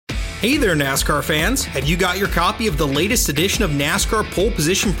Hey there, NASCAR fans! Have you got your copy of the latest edition of NASCAR Pole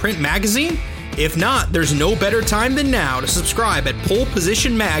Position Print Magazine? If not, there's no better time than now to subscribe at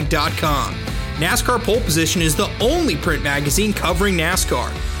polepositionmag.com. NASCAR Pole Position is the only print magazine covering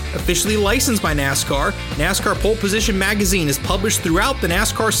NASCAR. Officially licensed by NASCAR, NASCAR Pole Position Magazine is published throughout the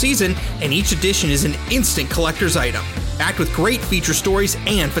NASCAR season, and each edition is an instant collector's item, packed with great feature stories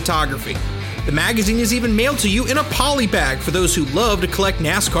and photography. The magazine is even mailed to you in a poly bag for those who love to collect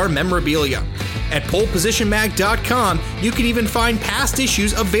NASCAR memorabilia. At polepositionmag.com, you can even find past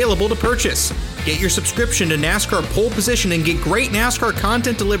issues available to purchase. Get your subscription to NASCAR Pole Position and get great NASCAR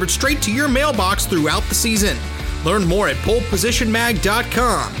content delivered straight to your mailbox throughout the season. Learn more at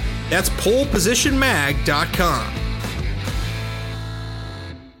polepositionmag.com. That's polepositionmag.com.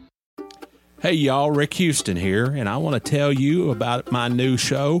 Hey y'all, Rick Houston here, and I want to tell you about my new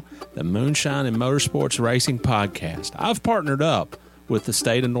show, the Moonshine and Motorsports Racing Podcast. I've partnered up with the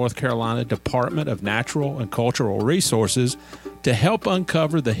state of North Carolina Department of Natural and Cultural Resources to help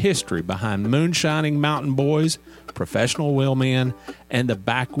uncover the history behind moonshining mountain boys, professional wheelmen, and the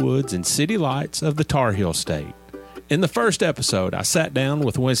backwoods and city lights of the Tar Heel State. In the first episode, I sat down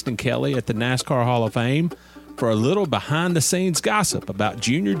with Winston Kelly at the NASCAR Hall of Fame for a little behind-the-scenes gossip about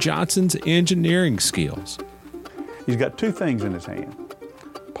Junior Johnson's engineering skills. He's got two things in his hand,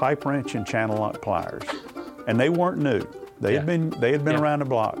 pipe wrench and channel lock pliers, and they weren't new. They had been around the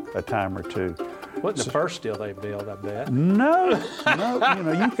block a time or two. Wasn't the first steel they built, I bet? No.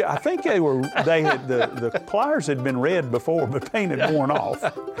 I think the pliers had been red before, but paint had worn off.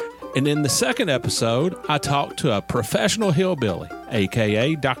 And in the second episode, I talked to a professional hillbilly,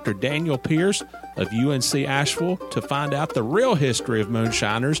 a.k.a. Dr. Daniel Pierce of UNC Asheville, to find out the real history of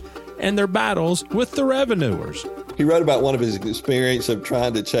moonshiners and their battles with the revenuers. He wrote about one of his experience of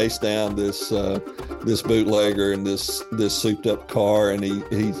trying to chase down this bootlegger in this souped-up car, and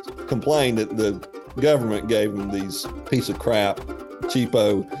he complained that the government gave him these piece of crap,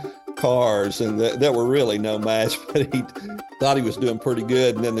 cheapo cars, and that were really no match, but he thought he was doing pretty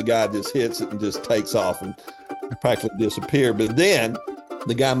good, and then the guy just hits it and just takes off and practically disappear. But then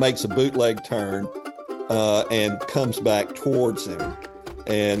the guy makes a bootleg turn and comes back towards him.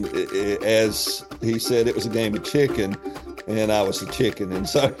 And as he said, it was a game of chicken, and I was the chicken. And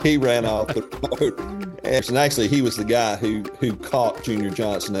so he ran off the road. And actually, he was the guy who caught Junior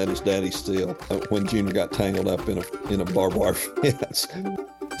Johnson at his daddy's steel when Junior got tangled up in a barbed wire fence.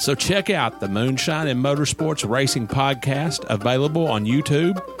 So check out the Moonshine and Motorsports Racing Podcast, available on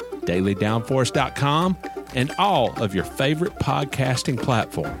YouTube, dailydownforce.com, and all of your favorite podcasting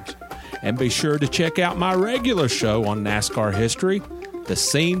platforms. And be sure to check out my regular show on NASCAR history, the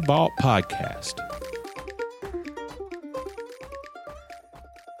Scene Vault Podcast.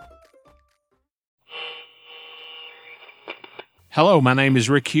 Hello, my name is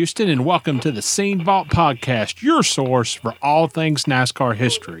Rick Houston, and welcome to the Scene Vault Podcast, your source for all things NASCAR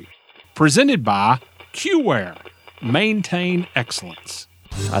history. Presented by QWare. Maintain excellence.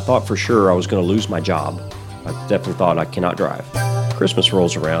 I thought for sure I was going to lose my job. I definitely thought I cannot drive. Christmas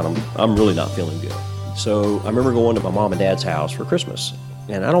rolls around, I'm really not feeling good. So I remember going to my mom and dad's house for Christmas,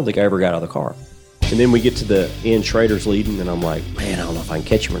 and I don't think I ever got out of the car. And then we get to the end, Schrader's leading, and I'm like, man, I don't know if I can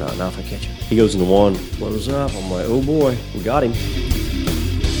catch him or not. Now if I catch him. He goes in the one, what was up? I'm like, oh boy, we got him.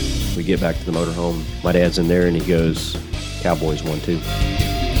 We get back to the motorhome. My dad's in there, and he goes, Cowboys won too.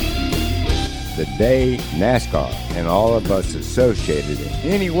 The day NASCAR and all of us associated in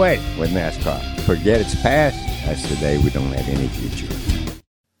any way with NASCAR forget its past, that's the day we don't have any future.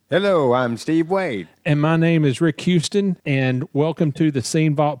 Hello, I'm Steve Wade. And my name is Rick Houston, and welcome to the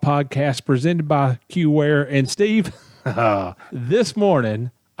Scene Vault Podcast presented by QWare. And Steve, this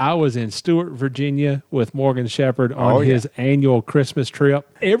morning I was in Stewart, Virginia with Morgan Shepherd on his annual Christmas trip.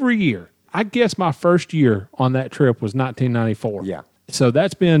 Every year, I guess my first year on that trip was 1994. Yeah. So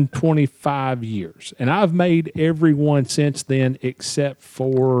that's been 25 years. And I've made every one since then except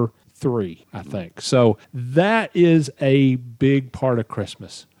for 3, I think. So that is a big part of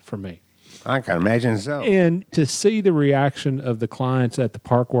Christmas for me. I can imagine so. And to see the reaction of the clients at the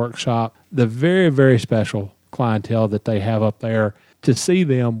park workshop, the very, very special clientele that they have up there, to see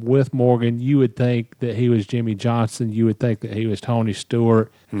them with Morgan, you would think that he was Jimmy Johnson. You would think that he was Tony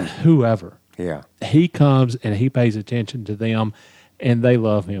Stewart, whoever. Yeah. He comes and he pays attention to them, and they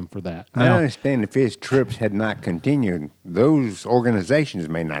love him for that. I understand if his trips had not continued, those organizations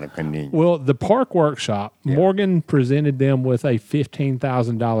may not have continued. Well, the park workshop, Morgan presented them with a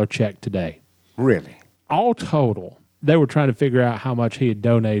 $15,000 check today. Really? All total, they were trying to figure out how much he had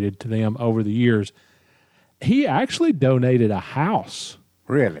donated to them over the years. He actually donated a house.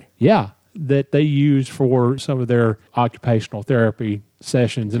 Really? Yeah, that they use for some of their occupational therapy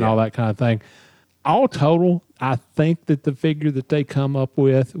sessions and all that kind of thing. All total, I think that the figure that they come up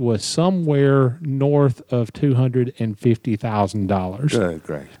with was somewhere north of $250,000. Good,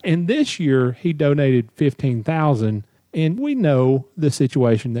 great. And this year he donated $15,000. And we know the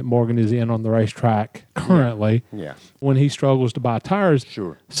situation that Morgan is in on the racetrack currently. Yeah. When he struggles to buy tires.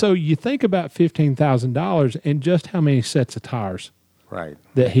 Sure. So you think about $15,000 and just how many sets of tires Right.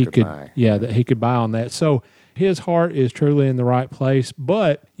 that he could buy. that he could buy on that. So his heart is truly in the right place,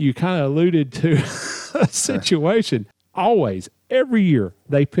 but you kind of alluded to a situation. Always, every year,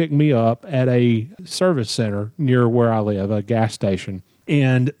 they pick me up at a service center near where I live, a gas station,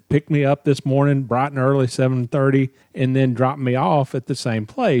 and pick me up this morning bright and early, 7:30, and then drop me off at the same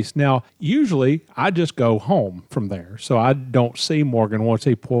place. Now, usually, I just go home from there, so I don't see Morgan once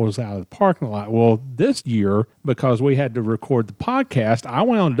he pulls out of the parking lot. Well, this year, because we had to record the podcast, I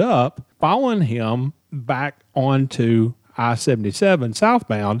wound up following him back onto I-77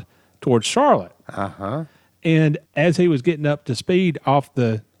 southbound towards Charlotte. Uh-huh. And as he was getting up to speed off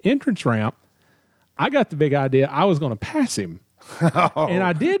the entrance ramp, I got the big idea I was going to pass him. And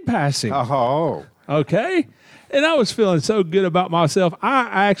I did pass him. Oh. Okay. And I was feeling so good about myself.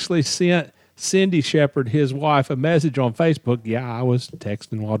 I actually sent Cindy Shepard, his wife, a message on Facebook. Yeah, I was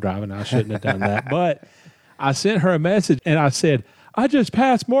texting while driving. I shouldn't have done that. But I sent her a message and I said, I just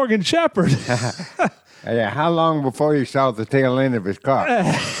passed Morgan Shepard. Yeah, how long before you saw the tail end of his car?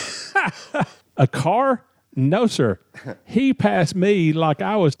 A car? No, sir. He passed me like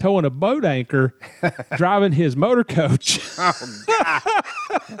I was towing a boat anchor, driving his motor coach.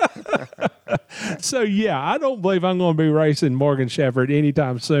 So, yeah, I don't believe I'm going to be racing Morgan Shepard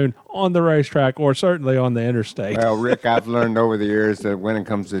anytime soon on the racetrack or certainly on the interstate. Well, Rick, I've learned over the years that when it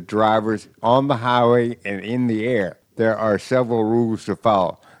comes to drivers on the highway and in the air, there are several rules to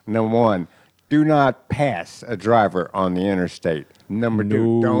follow. Number one, do not pass a driver on the interstate. Number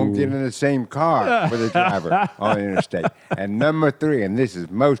two, don't get in the same car with a driver on the interstate. And number three, and this is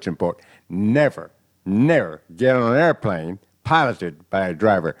most important, never get on an airplane piloted by a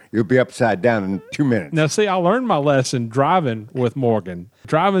driver. You'll be upside down in 2 minutes. Now, see, I learned my lesson driving with Morgan.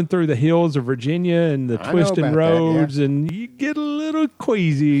 Driving through the hills of Virginia and the twisting roads, and you get a little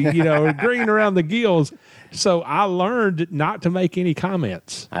queasy, green around the gills. So I learned not to make any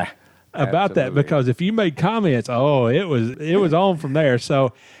comments about that, because if you made comments, it was on from there.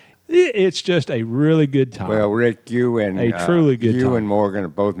 So it's just a really good time. Well, Rick, you and truly good you time. and Morgan are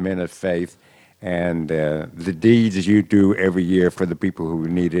both men of faith, and the deeds that you do every year for the people who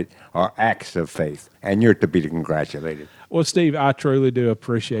need it are acts of faith, and you're to be congratulated. Well, Steve, I truly do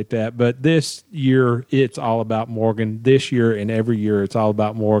appreciate that. But this year, it's all about Morgan. This year and every year, it's all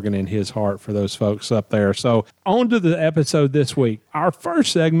about Morgan and his heart for those folks up there. So on to the episode this week. Our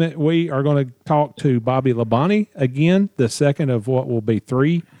first segment, we are going to talk to Bobby Labonte again, the second of what will be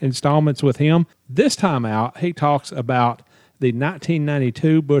 3 installments with him. This time out, he talks about the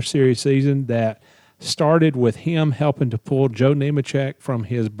 1992 Busch Series season that started with him helping to pull Joe Nemechek from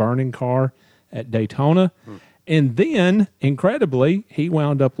his burning car at Daytona. And then, incredibly, he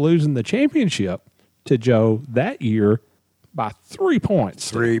wound up losing the championship to Joe that year by 3 points.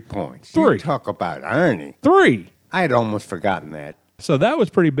 3 points. 3. You talk about Ernie. 3. I had almost forgotten that. So that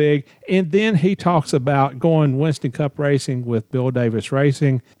was pretty big. And then he talks about going Winston Cup racing with Bill Davis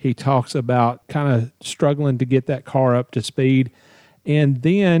Racing. He talks about kind of struggling to get that car up to speed. And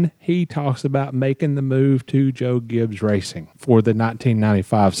then he talks about making the move to Joe Gibbs Racing for the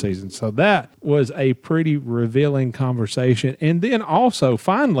 1995 season. So that was a pretty revealing conversation. And then also,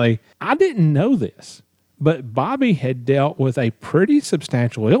 finally, I didn't know this, but Bobby had dealt with a pretty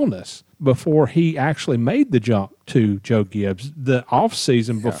substantial illness before he actually made the jump to Joe Gibbs, the off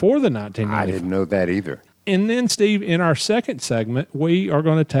season before the 1995. I didn't know that either. And then, Steve, in our second segment, we are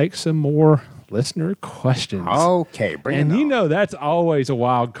going to take some more listener questions. Okay, bring it on. And you know that's always a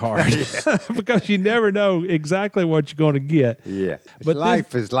wild card because you never know exactly what you're going to get. Yeah. But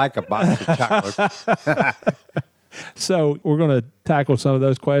life is like a box of chocolates. So we're going to tackle some of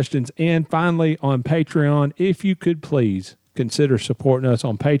those questions. And finally, on Patreon, if you could please consider supporting us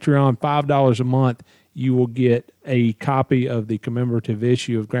on Patreon, $5 a month, you will get a copy of the commemorative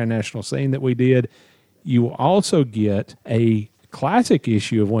issue of Grand National Scene that we did. You will also get a classic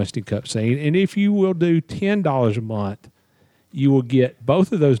issue of Winston Cup Scene. And if you will do $10 a month, you will get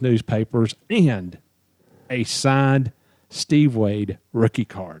both of those newspapers and a signed Steve Wade rookie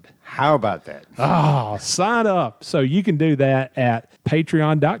card. How about that? Oh, sign up. So you can do that at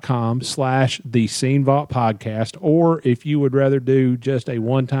patreon.com/the Scene Vault podcast. Or if you would rather do just a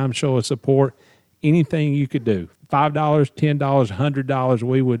one-time show of support, anything you could do. $5, $10, $100,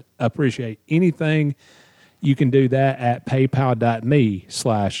 we would appreciate anything You can do that at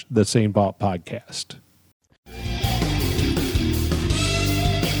paypal.me/The Scene Vault Podcast.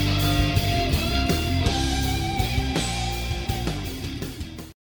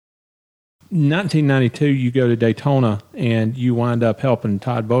 In 1992, you go to Daytona and you wind up helping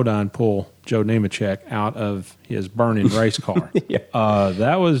Todd Bodine pull Joe Nemechek out of his burning race car. Yeah.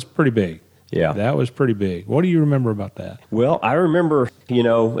 That was pretty big. Yeah. That was pretty big. What do you remember about that? Well, I remember, it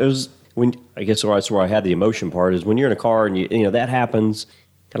was when, I guess that's where I had the emotion part, is when you're in a car and that happens.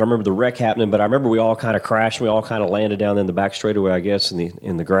 I don't remember the wreck happening, but I remember we all kind of crashed. We all kind of landed down in the back straightaway, I guess,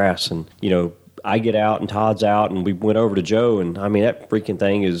 in the grass. And, I get out and Todd's out and we went over to Joe, and I mean, that freaking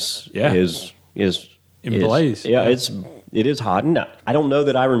thing is in blaze. Yeah, it is hot. And I don't know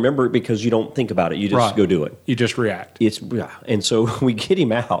that I remember it because you don't think about it. You just go do it. You just react. And so we get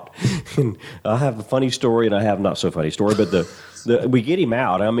him out. And I have a funny story and I have not so funny story, but we get him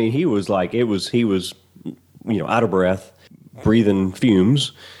out. I mean, he was out of breath, breathing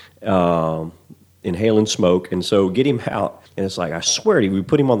fumes, inhaling smoke. And so get him out. And it's like, I swear to you, we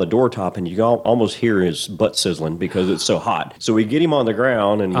put him on the door top and you can almost hear his butt sizzling because it's so hot. So we get him on the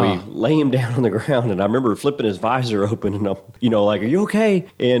ground and we lay him down on the ground. And I remember flipping his visor open and I'm, like, are you okay?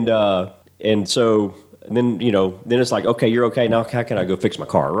 And so then, then it's like, okay, you're okay. Now how can I go fix my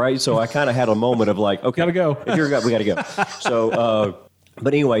car, right? So I kind of had a moment of like, okay. Gotta go. We gotta go. So,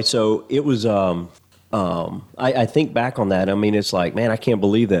 but anyway, so it was, I think back on that. I mean, it's like, man, I can't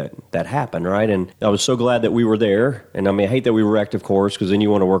believe that happened, right? And I was so glad that we were there. And I mean, I hate that we wrecked, of course, because then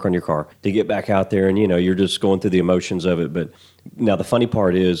you want to work on your car to get back out there, and you're just going through the emotions of it. But now the funny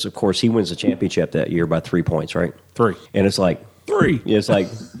part is, of course, he wins the championship that year by 3 points, right? 3. And it's like 3. It's like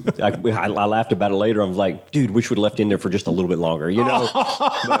I laughed about it later. I was like, dude, we should have left in there for just a little bit longer,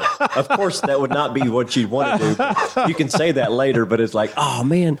 But of course, that would not be what you'd want to do. You can say that later, but it's like, oh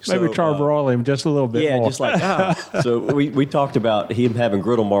man, maybe charbroil him just a little bit. Yeah, more. just like So we talked about him having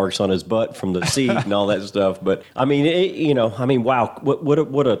griddle marks on his butt from the seat and all that stuff. But I mean, wow,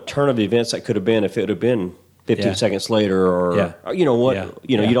 what a turn of events that could have been if it had been 15 seconds later, or you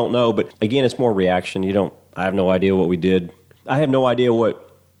don't know. But again, it's more reaction. I have no idea what we did. I have no idea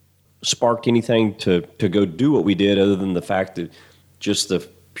what sparked anything to go do what we did, other than the fact that just the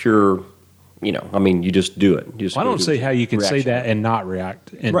pure, you just do it. I don't see how you can say that and not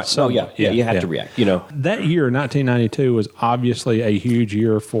react. Right. So you have to react. That year, 1992, was obviously a huge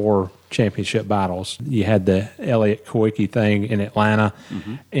year for championship battles. You had the Elliott Kawicki thing in Atlanta,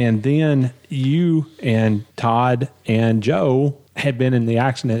 and then you and Todd and Joe had been in the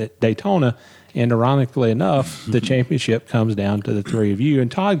accident at Daytona. And ironically enough, the championship comes down to the three of you.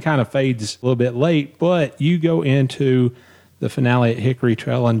 And Todd kind of fades a little bit late, but you go into the finale at Hickory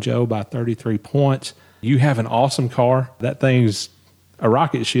trailing Joe by 33 points. You have an awesome car. That thing's a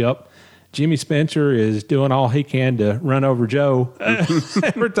rocket ship. Jimmy Spencer is doing all he can to run over Joe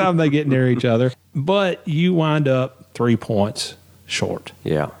every time they get near each other. But you wind up 3 points short.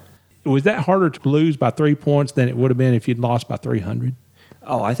 Yeah. Was that harder to lose by 3 points than it would have been if you'd lost by 300?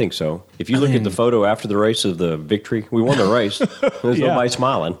 Oh, I think so. If you look at the photo after the race of the victory, we won the race. There's nobody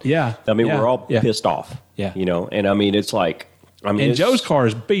smiling. Yeah. I mean, we're all pissed off. Yeah. And I mean, it's like, and Joe's car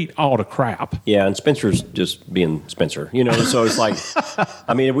is beat all to crap. Yeah, and Spencer's just being Spencer, so it's like,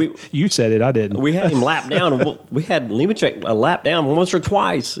 I mean, you said it, I didn't. We had him lapped down. We had Nemechek a lap down once or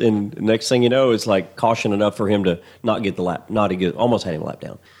twice, and next thing you know, it's like caution enough for him to not get the lap, almost had him lapped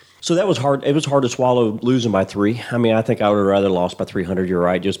down. So that was hard. It was hard to swallow losing by 3. I mean, I think I would have rather lost by 300. You're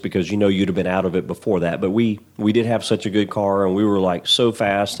right, just because you'd have been out of it before that. But we did have such a good car, and we were like so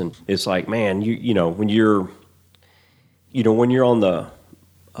fast, and it's like, man, when you're on the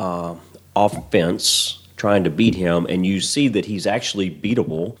offense trying to beat him, and you see that he's actually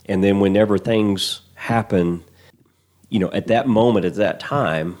beatable, and then whenever things happen, at that moment, at that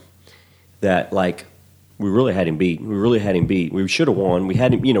time, that like. We really had him beat. We should have won. We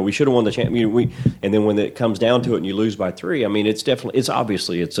had him. We should have won the championship. And then when it comes down to it, and you lose by 3, I mean, it's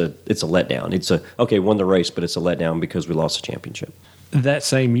obviously a letdown. Won the race, but it's a letdown because we lost the championship. That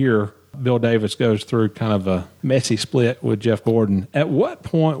same year, Bill Davis goes through kind of a messy split with Jeff Gordon. At what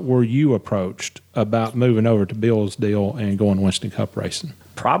point were you approached about moving over to Bill's deal and going Winston Cup racing?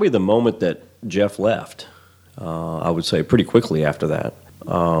 Probably the moment that Jeff left. I would say pretty quickly after that.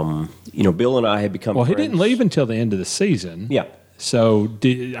 Bill and I had become friends. He didn't leave until the end of the season. Yeah. So,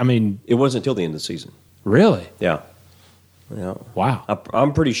 it wasn't until the end of the season. Really? Yeah. Yeah. Wow.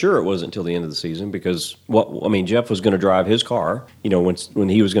 I'm pretty sure it wasn't until the end of the season because, Jeff was going to drive his car, when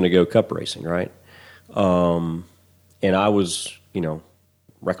he was going to go cup racing, right? And I was,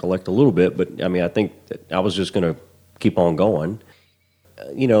 recollect a little bit, but, I think that I was just going to keep on going.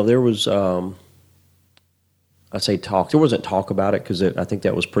 There was... I say talk. There wasn't talk about it because I think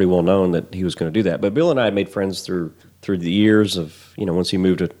that was pretty well known that he was going to do that. But Bill and I had made friends through the years of, once he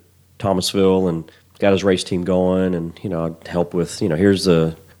moved to Thomasville and got his race team going, and, I'd help with, here's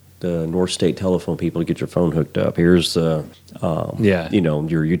the North State telephone people to get your phone hooked up. Here's the,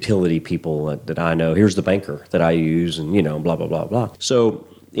 your utility people that I know. Here's the banker that I use, and, blah, blah, blah, blah. So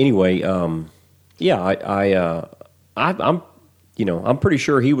anyway, I'm pretty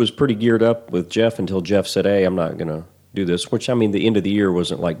sure he was pretty geared up with Jeff until Jeff said, hey, I'm not going to do this, which, the end of the year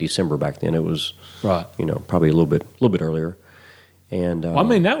wasn't like December back then. It was, right. Probably a little bit earlier. And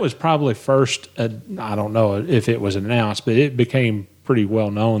that was probably first, I don't know if it was announced, but it became pretty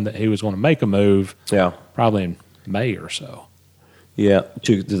well known that he was going to make a move. Yeah. Probably in May or so. Yeah,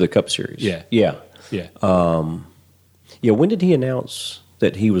 to the Cup Series. Yeah. Yeah. Yeah. When did he announce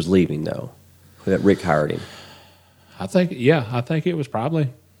that he was leaving, though, that Rick hired him? I think it was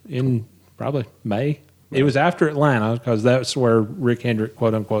probably in May. It was after Atlanta because that's where Rick Hendrick,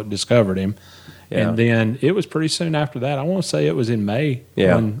 quote unquote, discovered him. Yeah. And then it was pretty soon after that. I want to say it was in May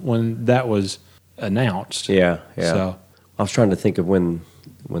when that was announced. Yeah. So I was trying to think of when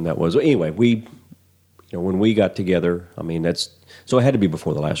that was. Anyway, when we got together, so it had to be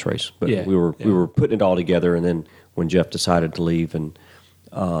before the last race. But we were putting it all together, and then when Jeff decided to leave, and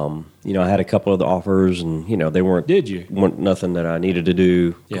I had a couple of the offers, and they weren't. Did you? Weren't nothing that I needed to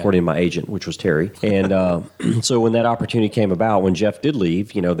do according to my agent, which was Terry. And so when that opportunity came about, when Jeff did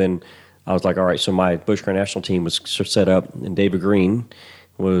leave, then I was like, all right. So my Busch Grand National team was set up, and David Green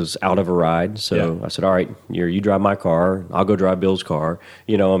was out of a ride. So I said, all right, you drive my car, I'll go drive Bill's car.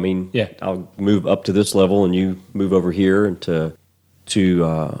 I'll move up to this level, and you move over here and to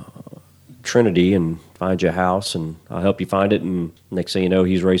Trinity and find you a house, and I'll help you find it. And next thing you know,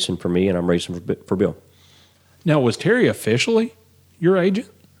 he's racing for me, and I'm racing for Bill. Now, was Terry officially your agent,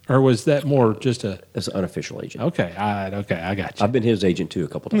 or was that more just as an unofficial agent? Okay, I got you. I've been his agent too a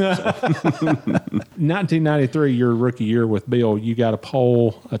couple times. So. 1993, your rookie year with Bill, you got a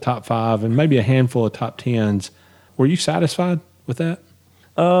pole, a top 5, and maybe a handful of top 10s. Were you satisfied with that?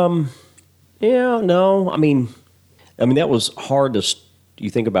 Yeah, no. That was hard to. You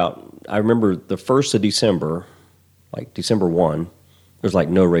think about. I remember the 1st of December, like December 1. There's like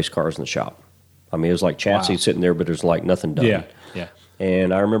no race cars in the shop. It was like chassis sitting there, but there's like nothing done. Yeah.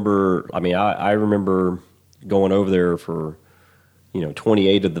 And I remember. I remember going over there for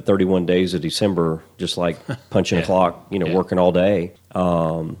 28 of the 31 days of December, just like punching a clock, working all day,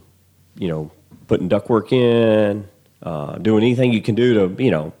 putting ductwork in, doing anything you can do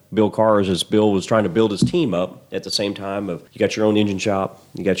to, build cars as Bill was trying to build his team up at the same time of you got your own engine shop,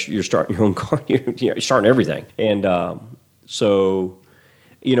 you're starting your own car, you're starting everything. And so,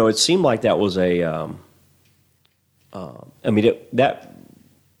 it seemed like that was that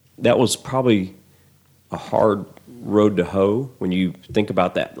was probably a hard road to hoe when you think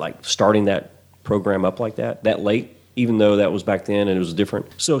about that, like starting that program up like that late, even though that was back then and it was different.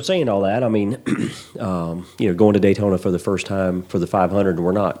 So saying all that, going to Daytona for the first time for the 500,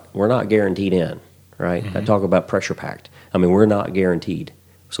 we're not guaranteed in, right? Mm-hmm. I talk about pressure packed. We're not guaranteed.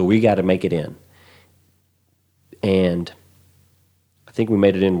 So we got to make it in. And I think we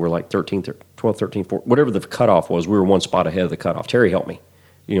made it in. We're like 13th, 12th, 13th, 14th, whatever the cutoff was. We were one spot ahead of the cutoff. Terry helped me,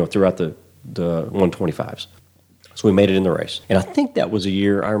 throughout the 125s. So we made it in the race. And I think that was a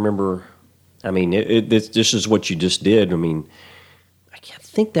year I remember. This is what you just did. I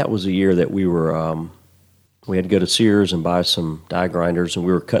think that was a year that we were, we had to go to Sears and buy some die grinders, and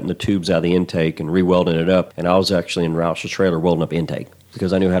we were cutting the tubes out of the intake and re-welding it up. And I was actually in Roush's trailer welding up intake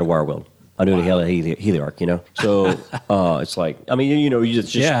because I knew how to wire weld. I knew the hell of heliarc, So it's like, you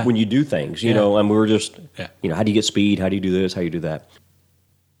just when you do things, and we were just, how do you get speed? How do you do this? How do you do that?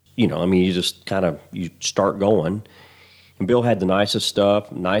 You just kind of, you start going. And Bill had the nicest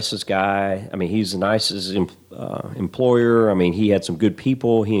stuff, nicest guy. He's the nicest employer. He had some good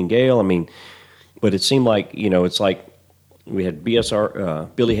people, he and Gail. But it seemed like, it's like we had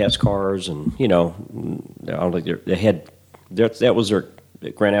BSR, Billy Hess cars, and, I don't think they had, that was their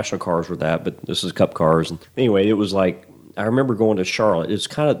Grand National cars were that, but this is Cup cars. And anyway, it was like, I remember going to Charlotte. It's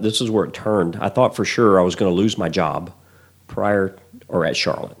kind of, this is where it turned. I thought for sure I was going to lose my job at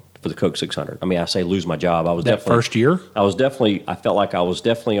Charlotte. For the Coke 600. I say lose my job. I was that first year? I felt like I was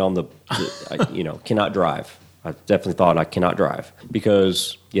definitely on the cannot drive. I definitely thought I cannot drive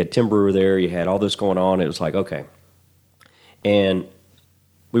because you had Tim Brewer there, you had all this going on. It was like, okay. And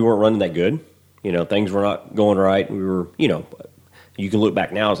we weren't running that good. Things were not going right. We were, you can look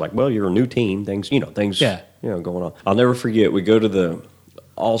back now, it's like, well, you're a new team. Things going on. I'll never forget, we go to the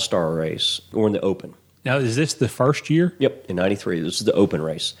All-Star race. We're in the Open. Now, is this the first year? Yep, in 93. This is the Open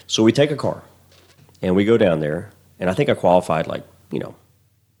race. So we take a car, And we go down there, and I think I qualified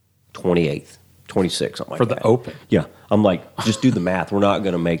 28th, 26th, something like For that. the Open. Yeah. I'm like, just do the math. We're not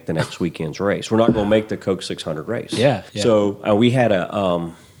going to make the next weekend's race. We're not going to make the Coke 600 race. Yeah. So we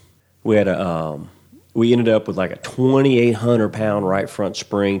ended up with like a 2,800 pound right front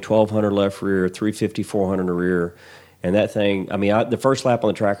spring, 1,200 left rear, 350, 400 in the rear. And that thing, the first lap on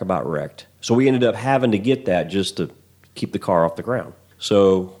the track about wrecked. So we ended up having to get that just to keep the car off the ground.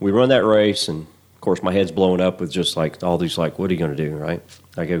 So we run that race, and of course my head's blowing up with just like all these like, what are you going to do, right?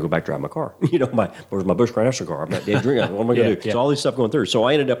 I got to go back drive my car. Where's my Busch Grand National car? I'm not dead drinking. What am I going to do? So all this stuff going through. So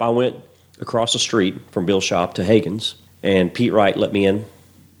I went across the street from Bill's shop to Hagen's, and Pete Wright let me in.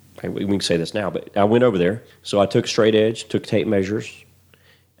 We can say this now, but I went over there. So I took straight edge, took tape measures,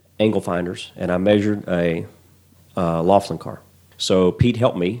 angle finders, and I measured a Laughlin car. So Pete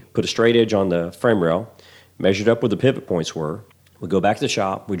helped me put a straight edge on the frame rail, measured up where the pivot points were. We go back to the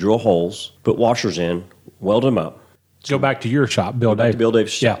shop, we drill holes, put washers in, weld them up. Go back to your shop, Bill Davis. Bill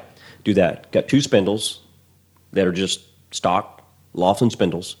Davis shop. Yeah. Do that. Got 2 spindles that are just stock Laughlin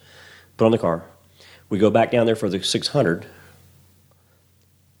spindles. Put on the car. We go back down there for the 600.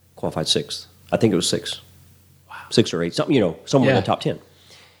 Qualified 6th. I think it was 6. Wow. 6 or 8, something, somewhere in the top 10.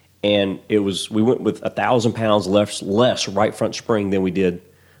 And we went with 1,000 pounds less right front spring than we did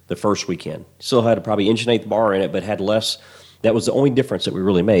the first weekend. Still had probably 1 1/8 bar in it, but had less. That was the only difference that we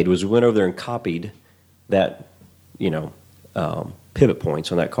really made, was we went over there and copied that, pivot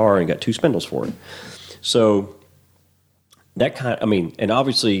points on that car and got 2 spindles for it. So that and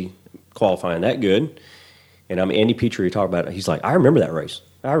obviously qualifying that good. And Andy Petrie talked about it. He's like, I remember that race.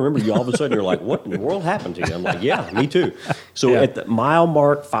 I remember you all of a sudden you're like, what in the world happened to you? I'm like, yeah, me too. So at the mile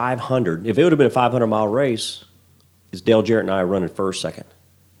mark 500, if it would have been a 500-mile race, it's Dale Jarrett and I running first, second,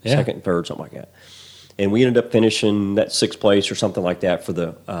 and third, something like that. And we ended up finishing that 6th place or something like that for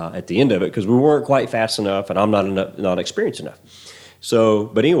the at the end of it, because we weren't quite fast enough, and I'm not experienced enough. So,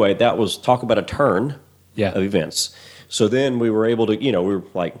 but anyway, that was talk about a turn of events. So then we were able to, we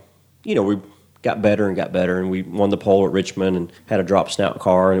got better, and we won the pole at Richmond and had a drop snout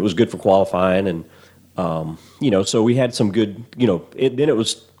car, and it was good for qualifying, and so we had some good, then it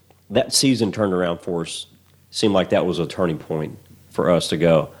was that season turned around for us. Seemed like that was a turning point for us to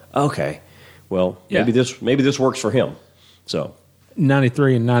go, okay, well, maybe this works for him. So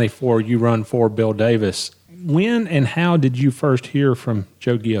 93 and 94, you run for Bill Davis. When and how did you first hear from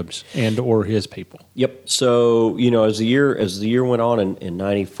Joe Gibbs and or his people? Yep. So, as the year went on in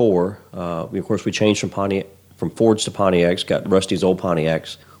 94, of course we changed from Fords to Pontiacs, got Rusty's old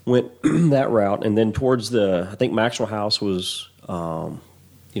Pontiacs, went that route, and then towards I think Maxwell House was,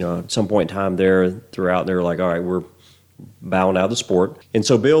 at some point in time throughout, they were like, all right, we're bowing out of the sport. And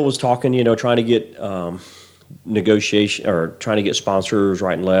so Bill was talking, trying to get negotiation or trying to get sponsors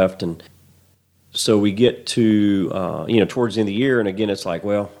right and left, and so we get to, towards the end of the year, and again, it's like,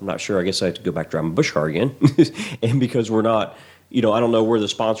 well, I'm not sure. I guess I have to go back drive my Busch car again. And because we're not, I don't know where the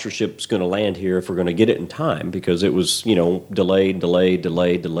sponsorship's going to land here, if we're going to get it in time, because it was, delayed.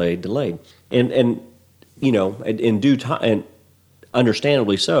 And in due time, and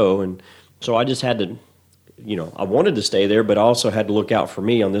understandably so. And so I just had to, I wanted to stay there, but I also had to look out for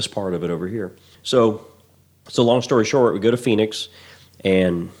me on this part of it over here. So long story short, we go to Phoenix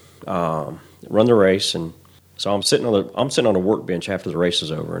and run the race, and so I'm sitting on a workbench after the race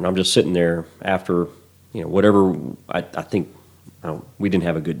is over, and I'm just sitting there after whatever I think we didn't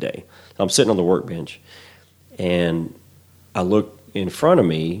have a good day. I'm sitting on the workbench, and I look in front of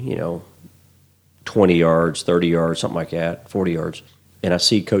me, 20 yards, 30 yards, something like that, 40 yards, and I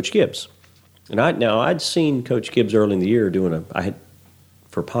see Coach Gibbs. And I'd seen Coach Gibbs early in the year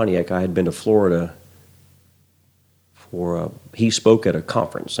for Pontiac. I had been to Florida he spoke at a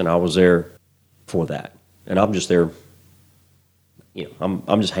conference, and I was there for that. And I'm just there,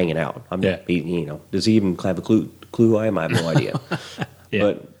 I'm just hanging out. Does he even have a clue who I am? I have no idea.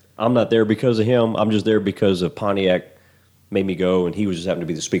 But I'm not there because of him. I'm just there because of Pontiac made me go, and he was just happened to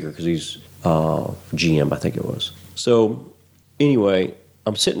be the speaker because he's GM, I think it was. So anyway,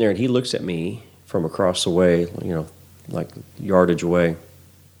 I'm sitting there, and he looks at me from across the way, like yardage away.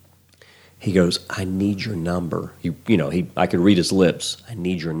 He goes, I need your number. I could read his lips. I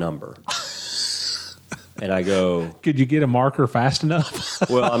need your number. And I go, could you get a marker fast enough?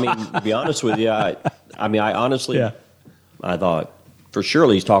 Well, to be honest with you, I honestly, I thought, for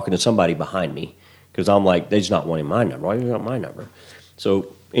surely he's talking to somebody behind me, because I'm like, they're just not wanting my number. Why do you want my number?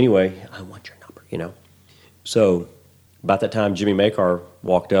 So anyway, I want your number, So about that time, Jimmy Makar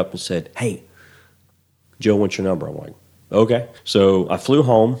walked up and said, hey, Joe wants your number. I'm like, okay. So I flew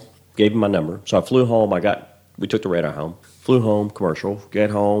home, gave him my number. So I flew home. We took the radar home, Flew home, commercial, get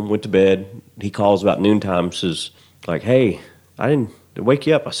home, went to bed. He calls about noontime, says, like, hey, I didn't wake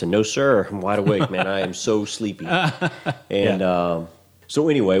you up. I said, no, sir. I'm wide awake, man. I am so sleepy. And so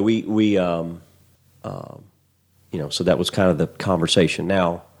anyway, we so that was kind of the conversation.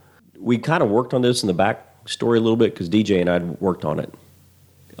 Now, we kind of worked on this in the back story a little bit because DJ and I had worked on it.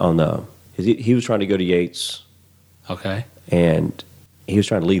 He was trying to go to Yates. Okay. And he was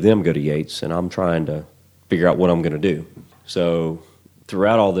trying to leave them go to Yates, and I'm trying to figure out what I'm going to do. So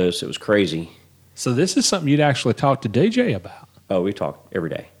throughout all this, it was crazy. So this is something you'd actually talk to DJ about? Oh, we talked every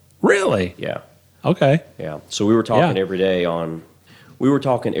day. Really? Yeah. Okay. Yeah. So we were talking every day on,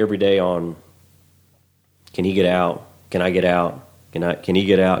 can he get out? Can I get out? Can he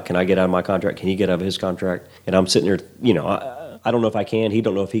get out? Can I get out of my contract? Can he get out of his contract? And I'm sitting there, I don't know if I can. He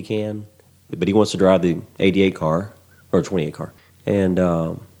don't know if he can. But he wants to drive the 88 car, or 28 car. And,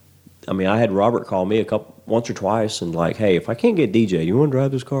 I had Robert call me once or twice and like, hey, if I can't get DJ, you want to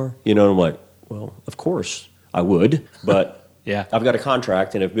drive this car? And I'm like, well, of course I would, but yeah, I've got a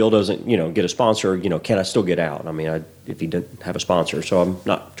contract, and if Bill doesn't, get a sponsor, can I still get out? If he didn't have a sponsor, so I'm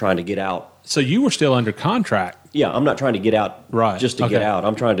not trying to get out. So you were still under contract? Yeah, I'm not trying to get out just to get out.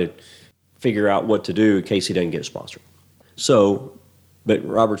 I'm trying to figure out what to do in case he doesn't get a sponsor. So, but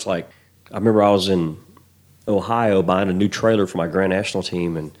Robert's like, I remember I was in Ohio buying a new trailer for my Grand National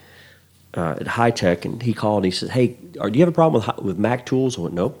team, and at High Tech, and he called and he said, hey, do you have a problem with Mac Tools? I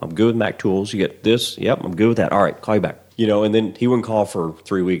went, nope, I'm good with Mac Tools. You get this? Yep, I'm good with that. All right, call you back. And then he wouldn't call for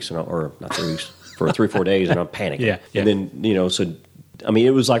 3 weeks, or not 3 weeks, for 3-4 days, and I'm panicking. Yeah. And then, so,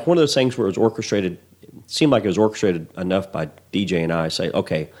 it was like one of those things where it was orchestrated. It seemed like it was orchestrated enough by DJ and I say,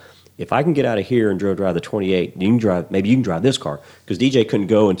 okay, if I can get out of here and drive the 28, maybe you can drive this car. Because DJ couldn't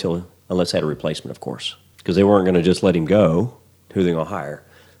go unless they had a replacement, of course. Because they weren't going to just let him go. Who they going to hire?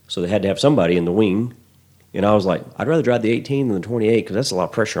 So they had to have somebody in the wing. And I was like, I'd rather drive the 18 than the 28 because that's a lot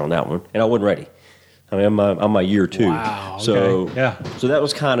of pressure on that one. And I wasn't ready. I'm my year 2. Wow. Okay. So, yeah. So that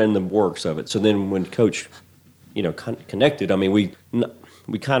was kind of in the works of it. So then when Coach, connected, we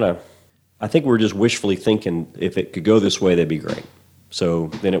kind of, I think we were just wishfully thinking if it could go this way, that'd be great. So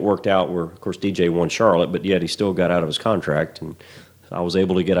then it worked out where, of course, DJ won Charlotte, but yet he still got out of his contract. And I was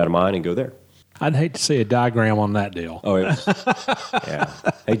able to get out of mine and go there. I'd hate to see a diagram on that deal. Oh, it was, yeah.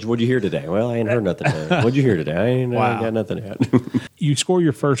 Hey, what'd you hear today? Well, I ain't heard nothing today. What'd you hear today? I ain't got nothing yet. You scored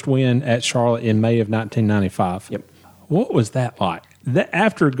your first win at Charlotte in May of 1995. Yep. What was that like?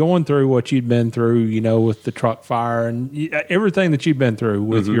 After going through what you'd been through, with the truck fire and everything that you've been through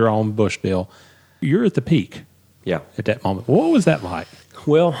with your own Bush deal, you're at the peak. Yeah. At that moment. What was that like?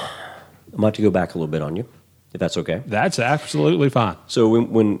 Well, I'm about to go back a little bit on you, if that's okay. That's absolutely fine. So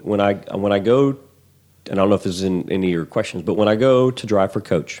when I go, and I don't know if this is in any of your questions, but when I go to drive for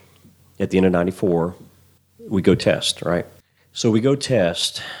Coach at the end of '94, we go test, right? So we go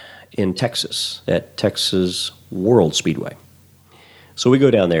test in Texas at Texas World Speedway. So we go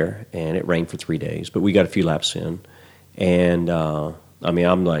down there, and it rained for 3 days, but we got a few laps in, and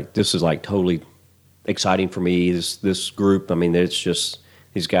I'm like, this is like totally exciting for me. This group, it's just.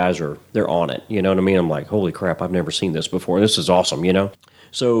 These guys they're on it, you know what I mean? I'm like, holy crap, I've never seen this before. This is awesome,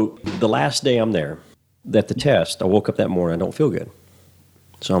 So the last day I'm there, at the test, I woke up that morning, I don't feel good.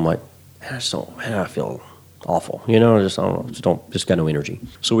 So I'm like, I feel awful, just got no energy.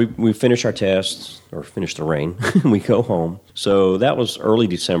 So we finish our tests, or finish the rain, and we go home. So that was early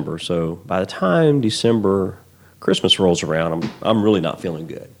December. So by the time Christmas rolls around, I'm really not feeling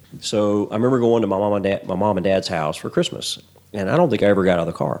good. So I remember going to my mom and dad's house for Christmas. And I don't think I ever got out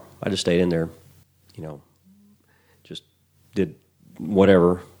of the car. I just stayed in there, just did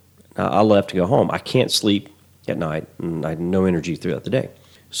whatever. I left to go home. I can't sleep at night, and I had no energy throughout the day.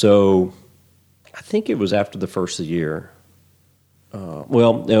 So I think it was after the first of the year. It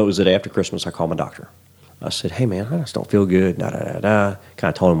was after Christmas. I called my doctor. I said, hey, man, I just don't feel good. Kind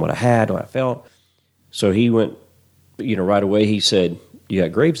of told him what I had, what I felt. So he went, right away, he said, you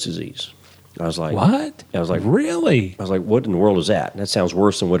got Graves' disease. I was like, what? I was like, really? I was like, what in the world is that? That sounds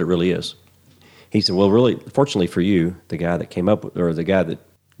worse than what it really is. He said, well, really, fortunately for you, the guy that came up with, or the guy that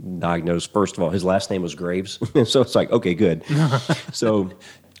diagnosed, first of all, his last name was Graves. So it's like, okay, good. So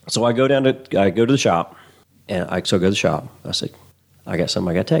I go to the shop, and I go to the shop. I said, I got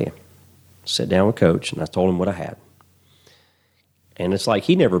something I got to tell you. Sat down with Coach, and I told him what I had. And it's like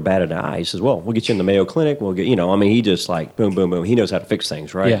he never batted an eye. He says, well, we'll get you in the Mayo Clinic. We'll get, he just like, boom, boom, boom. He knows how to fix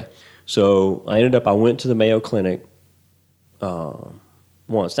things, right? Yeah. So I went to the Mayo Clinic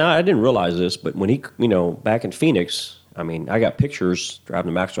once. Now, I didn't realize this, but when he, back in Phoenix, I got pictures driving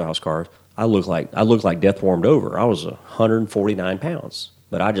the Maxwell House car. I looked like death warmed over. I was 149 pounds,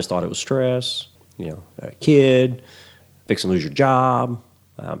 but I just thought it was stress, a kid, fixing to lose your job.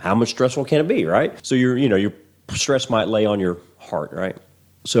 How much stressful can it be, right? So your stress might lay on your heart, right?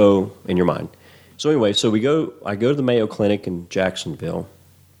 So in your mind. So anyway, I go to the Mayo Clinic in Jacksonville,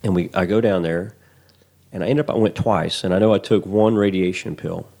 and I go down there, and I went twice, and I know I took one radiation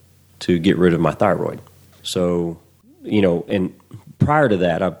pill to get rid of my thyroid. So, and prior to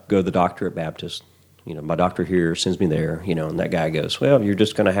that, I go to the doctor at Baptist. My doctor here sends me there, and that guy goes, well, you're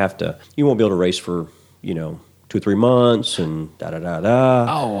just going to you won't be able to race for, 2 or 3 months and da-da-da-da.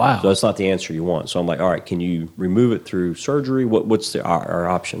 Oh, wow. So that's not the answer you want. So I'm like, all right, can you remove it through surgery? What's our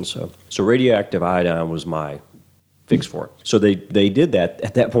option? So radioactive iodine was my fix for it. So they did that.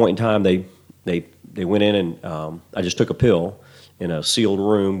 At that point in time, they went in and I just took a pill in a sealed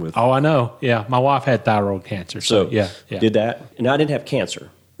room with. Oh, I know. Yeah, my wife had thyroid cancer. So yeah. Did that. And I didn't have cancer.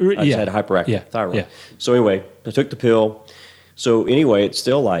 I just had hyperactive thyroid. Yeah. So anyway, I took the pill. So anyway, it's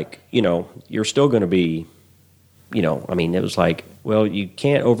still like, you're still going to be, it was like, well, you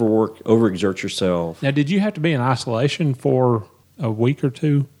can't overexert yourself. Now, did you have to be in isolation for a week or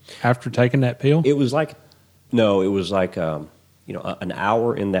two after taking that pill? It was like, an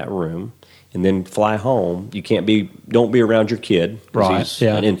hour in that room and then fly home. Don't be around your kid. Right. He's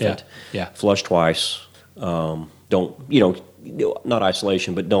an infant. Yeah. Flush twice. Not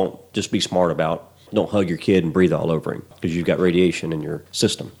isolation, but just be smart don't hug your kid and breathe all over him because you've got radiation in your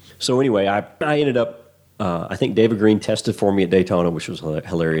system. So anyway, I ended up, I think David Green tested for me at Daytona, which was a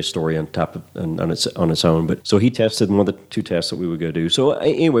hilarious story on its own. But so he tested one of the 2 tests that we would go do. So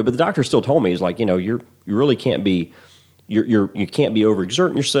anyway, but the doctor still told me, he's like, you really can't be, you can't be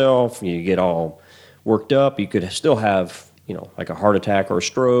overexerting yourself. You get all worked up. You could still have, like a heart attack or a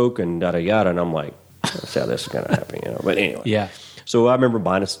stroke and yada yada. And I'm like, that's how this is going to happen, But anyway. Yeah. So I remember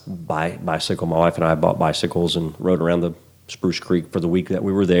buying a bicycle. My wife and I bought bicycles and rode around the Spruce Creek for the week that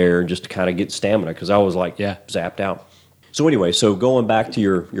we were there just to kind of get stamina because I was like zapped out. So anyway, so going back to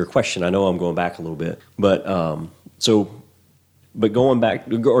your question, I know I'm going back a little bit, but going back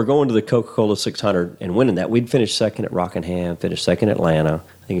or going to the Coca-Cola 600 and winning that, we'd finished second at Rockingham, finished second at Atlanta.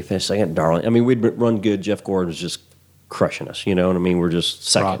 I think we finished second at Darling. I mean, we'd run good. Jeff Gordon was just crushing us. You know what I mean? We're just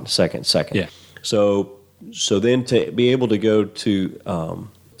second. Yeah. So then to be able to go to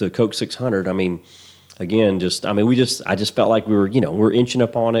the Coke 600, I mean, again, I just felt like we were, we're inching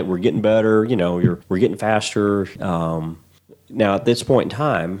up on it. We're getting better. We're getting faster. Now at this point in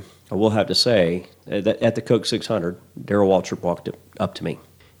time, I will have to say that at the Coke 600, Darrell Waltrip walked up to me,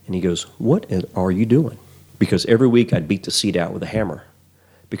 and he goes, "What are you doing?" Because every week I'd beat the seat out with a hammer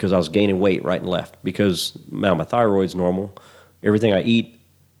because I was gaining weight right and left. Because now my thyroid's normal, everything I eat,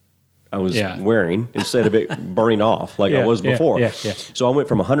 I was wearing instead of it burning off like I was before. Yeah. So I went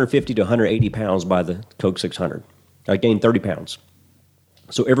from 150 to 180 pounds by the Coke 600. I gained 30 pounds.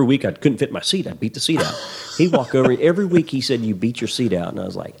 So every week I couldn't fit in my seat. I'd beat the seat out. He'd walk over. Every week he said, "You beat your seat out." And I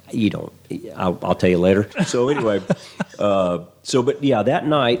was like, "You don't. I'll tell you later." So anyway, that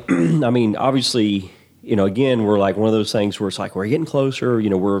night, I mean, obviously, again, we're like one of those things where it's like we're getting closer.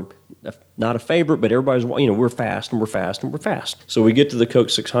 We're not a favorite, but everybody's, we're fast and we're fast and we're fast. So we get to the Coke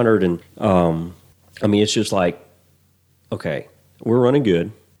 600 and, it's just like, okay, we're running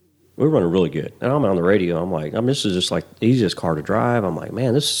good. We're running really good. And I'm on the radio. I'm like, this is just like the easiest car to drive. I'm like,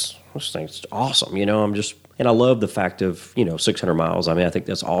 man, this thing's awesome. And I love the fact of, 600 miles. I mean, I think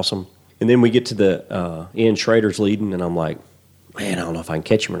that's awesome. And then we get to the, Ian Schrader's leading and I'm like, man, I don't know if I can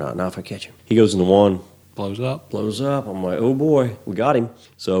catch him or not. Not if I catch him. He goes into one. Blows up. I'm like, oh boy, we got him.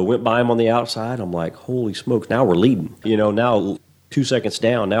 So went by him on the outside. I'm like, holy smokes, now we're leading. Now 2 seconds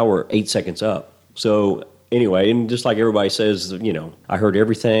down, now we're 8 seconds up. So anyway, and just like everybody says, I heard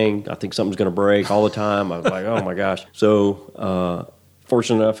everything. I think something's going to break all the time. I was like, oh my gosh. So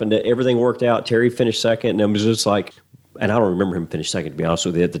fortunate enough, and everything worked out. Terry finished second, and it was just like, and I don't remember him finish second, to be honest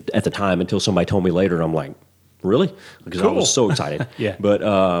with you, at the time until somebody told me later, and I'm like, really? Because cool. I was so excited. Yeah. But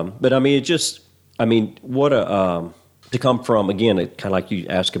I mean, it just... what to come from, again, kind of like you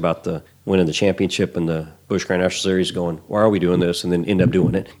asked about the winning the championship and the Busch Grand National Series, going, why are we doing this? And then end up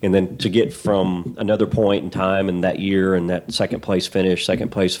doing it. And then to get from another point in time in that year and that second place finish,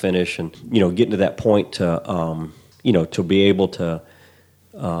 and, getting to that point to, to be able to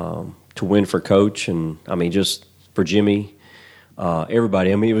win for Coach and, just for Jimmy, everybody.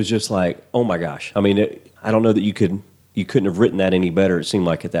 It was just like, oh my gosh. I don't know that you couldn't have written that any better, it seemed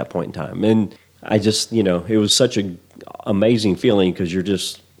like, at that point in time. And I just, it was such an amazing feeling because you're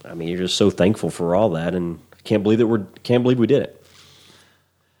just so thankful for all that, and can't believe we did it.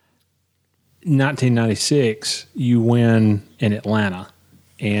 1996, you win in Atlanta,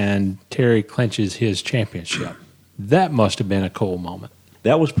 and Terry clinches his championship. That must have been a cool moment.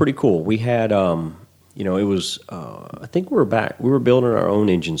 That was pretty cool. We had it was, I think we were building our own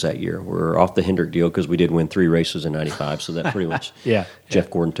engines that year. We were off the Hendrick deal because we did win 3 races in 95. So that pretty much, Jeff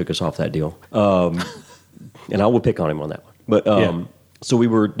Gordon took us off that deal. And I will pick on him on that one. But so we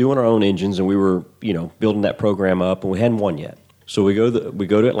were doing our own engines and we were, building that program up and we hadn't won yet. So we go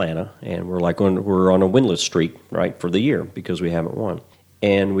to Atlanta and we're on a winless streak, right, for the year because we haven't won.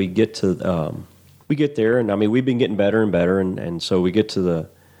 And we get there and I mean, we've been getting better and better. And so we get to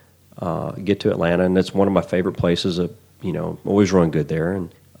Atlanta, and that's one of my favorite places. Always run good there,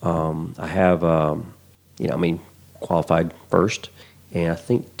 and I have, qualified first, and I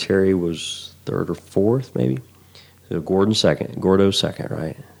think Terry was third or fourth, maybe. So Gordo's second,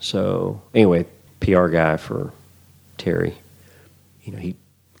 right? So anyway, PR guy for Terry, he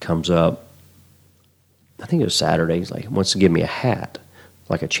comes up. I think it was Saturday. He's like, wants to give me a hat,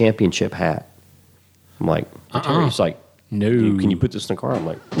 like a championship hat. I'm like, Terry's like, no. Can you put this in the car? I'm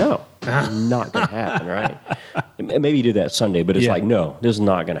like, no, not going to happen, right? Maybe you did that Sunday, but it's like, no, this is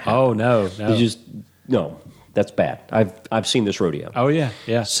not going to happen. Oh, no. No, that's bad. I've seen this rodeo. Oh,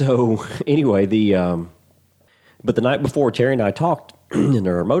 yeah. So anyway, but the night before, Terry and I talked in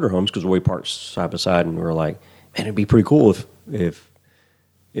our motorhomes because we parked side by side, and we were like, man, it'd be pretty cool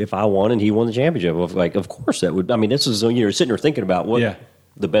if I won and he won the championship. Of course that would. I mean, this is you're sitting there thinking about what. Yeah.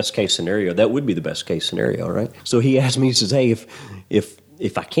 The best case scenario, that would be the best case scenario, right? So he asked me, he says, hey, if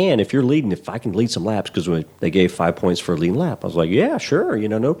you're leading, if I can lead some laps, because they gave 5 points for a leading lap. I was like, yeah, sure,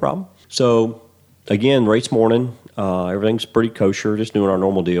 no problem. So again, race morning, everything's pretty kosher, just doing our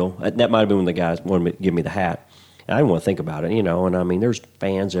normal deal. That might have been when the guys wanted to give me the hat. And I didn't want to think about it, and I mean, there's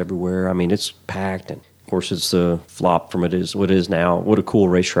fans everywhere. I mean, it's packed, and of course it's the flop from what it is now. What a cool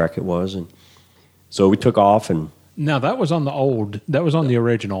racetrack it was. And so we took off, and now, that was on the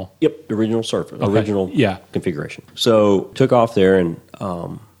original. Yep, the original surface, original yeah. configuration. So took off there, and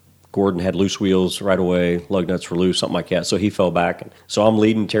Gordon had loose wheels right away, lug nuts were loose, something like that. So he fell back. And so I'm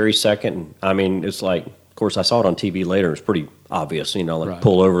leading Terry second. And, I mean, it's like, of course, I saw it on TV later. It's pretty obvious, right.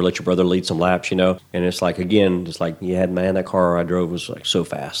 Pull over, let your brother lead some laps, And it's like, again, just like, that car I drove was like so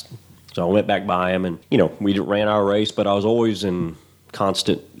fast. So I went back by him, and, we ran our race, but I was always in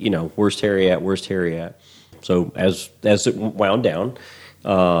constant, where's Terry at? So as it wound down,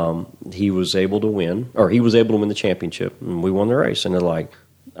 he was able to win the championship, and we won the race.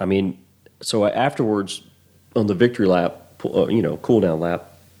 And so afterwards on the victory lap, cool down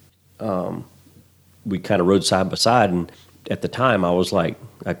lap, we kind of rode side by side. And at the time, I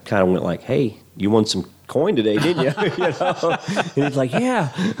kind of went like, "Hey, you won some coin today, didn't you?" And he's like, "Yeah."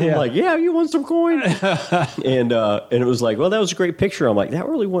 I'm like, "Yeah, you won some coin." And it was like, well, that was a great picture. I'm like, that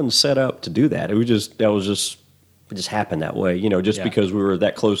really wasn't set up to do that. It just happened that way, because we were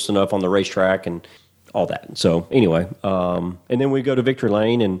that close enough on the racetrack and all that. So anyway, and then we go to Victory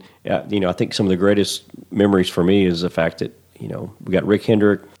Lane, and I think some of the greatest memories for me is the fact that we got Rick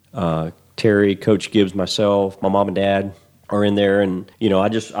Hendrick, Terry, Coach Gibbs, myself, my mom and dad are in there, and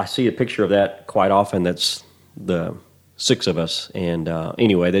I see a picture of that quite often. That's the 6 of us, and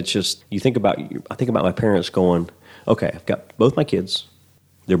anyway, that's just I think about my parents going, okay, I've got both my kids,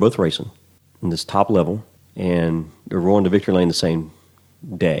 they're both racing in this top level, and they're going to Victory Lane the same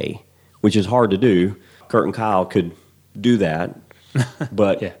day, which is hard to do. Kurt and Kyle could do that,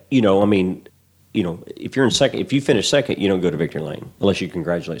 but yeah. If you're in second, if you finish second, you don't go to Victory Lane unless you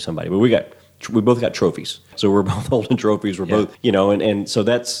congratulate somebody. But we both got trophies, so we're both holding trophies. We're both, and so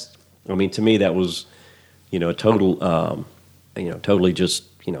that's, to me that was, a total, totally just,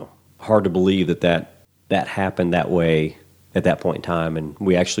 hard to believe that happened that way at that point in time. And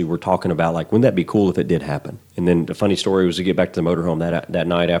we actually were talking about, like, wouldn't that be cool if it did happen? And then the funny story was to get back to the motorhome that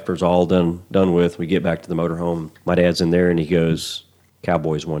night after it's all done with. We get back to the motorhome. My dad's in there, and he goes,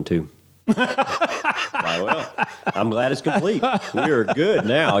 "Cowboys won too." Well, I'm glad it's complete. We are good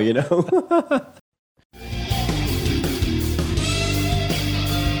now,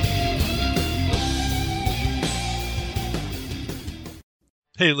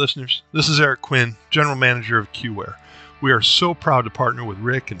 Hey listeners, this is Eric Quinn, General Manager of QWare. We are so proud to partner with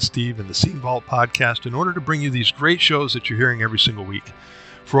Rick and Steve and the Scene Vault podcast in order to bring you these great shows that you're hearing every single week.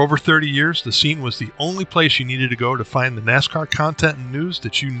 For over 30 years, The Scene was the only place you needed to go to find the NASCAR content and news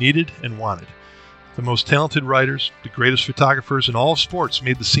that you needed and wanted. The most talented writers, the greatest photographers in all of sports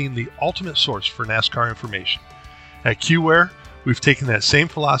made The Scene the ultimate source for NASCAR information. At QWare, we've taken that same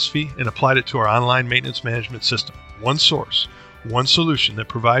philosophy and applied it to our online maintenance management system. One source, one solution that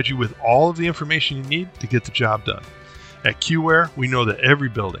provides you with all of the information you need to get the job done. At QWare, we know that every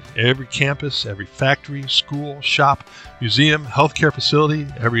building, every campus, every factory, school, shop, museum, healthcare facility,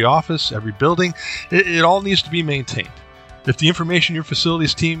 every office, every building, it all needs to be maintained. If the information your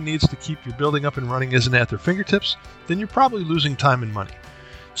facilities team needs to keep your building up and running isn't at their fingertips, then you're probably losing time and money.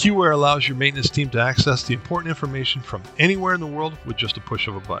 QWare allows your maintenance team to access the important information from anywhere in the world with just a push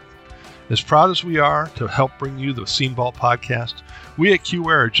of a button. As proud as we are to help bring you the Scene Vault podcast, we at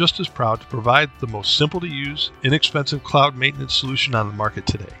QWare are just as proud to provide the most simple-to-use, inexpensive cloud maintenance solution on the market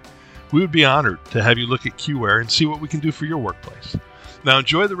today. We would be honored to have you look at QWare and see what we can do for your workplace. Now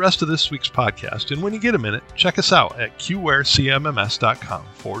enjoy the rest of this week's podcast, and when you get a minute, check us out at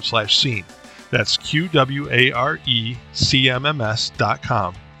qwarecmms.com/scene. That's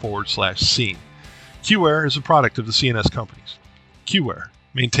QWARECMMS.com/scene. QWare is a product of the CNS companies. QWare,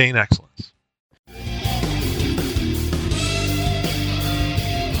 maintain excellence.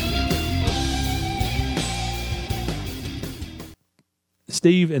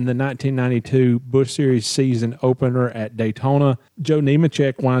 Steve, in the 1992 Busch Series season opener at Daytona, Joe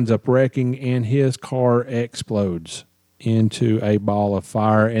Nemechek winds up wrecking and his car explodes into a ball of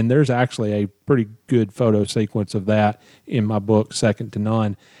fire. And there's actually a pretty good photo sequence of that in my book, Second to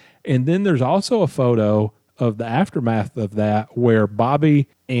None. And then there's also a photo of the aftermath of that where Bobby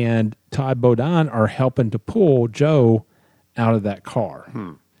and Todd Bodine are helping to pull Joe out of that car.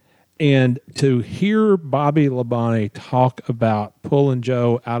 And to hear Bobby Labonte talk about pulling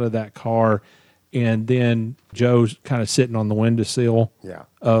Joe out of that car, and then Joe's kind of sitting on the windowsill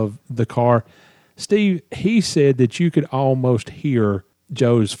of the car, Steve, he said that you could almost hear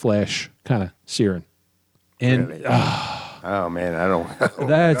Joe's flesh kind of searing. And Really? Oh, man, I don't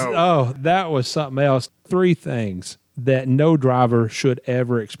know. That was something else. 3 things that no driver should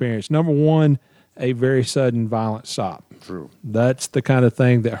ever experience. Number 1, a very sudden violent stop. True. That's the kind of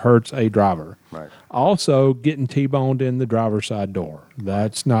thing that hurts a driver. Right. Also, getting T-boned in the driver's side door.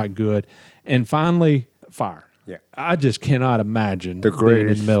 That's not good. And finally, fire. Yeah. I just cannot imagine The being in the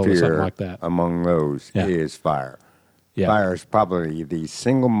greatest middle of something fear like that. among those Yeah. is fire. Yeah. Fire is probably the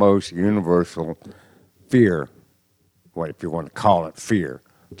single most universal fear, what if you want to call it fear,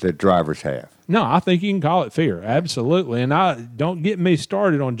 that drivers have. No, I think you can call it fear. Absolutely. And don't get me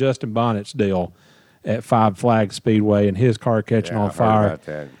started on Justin Bonnett's deal at Five Flags Speedway and his car catching Yeah, on I heard fire. about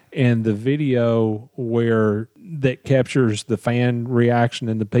that. And the video where that captures the fan reaction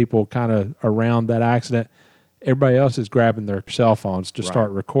and the people kind of around that accident, everybody else is grabbing their cell phones to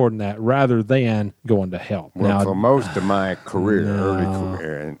start recording that rather than going to help. Well, Now, for most of my career, early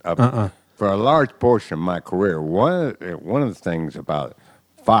career, and for a large portion of my career, one of the things about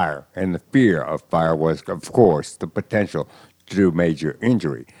fire and the fear of fire was, of course, the potential to do major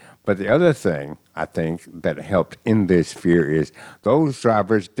injury. But the other thing I think that helped in this fear is those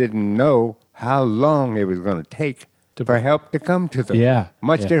drivers didn't know how long it was going to take for help to come to them. Yeah,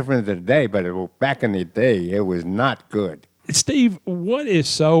 Much yeah. different than today, but back in the day, it was not good. Steve, what is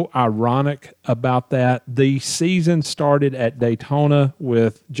so ironic about that? The season started at Daytona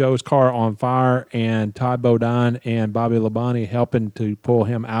with Joe's car on fire and Todd Bodine and Bobby Labonte helping to pull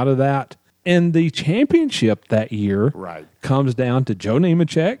him out of that. And the championship that year comes down to Joe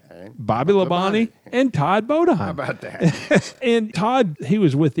Nemechek, Bobby Labonte, and Todd Bodine. How about that? And Todd, he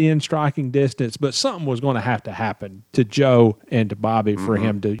was within striking distance, but something was going to happen to Joe and to Bobby for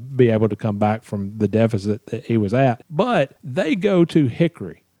him to be able to come back from the deficit that he was at. But they go to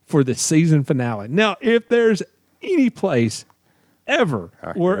Hickory for the season finale. Now, if there's any place ever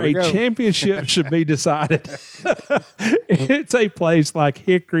where a championship should be decided, it's a place like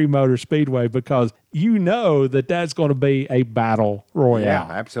Hickory Motor Speedway, because you know that that's going to be a battle royale. Yeah,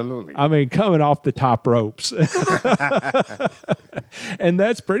 absolutely. I mean, coming off the top ropes. And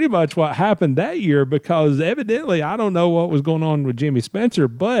that's pretty much what happened that year, because evidently, I don't know what was going on with Jimmy Spencer,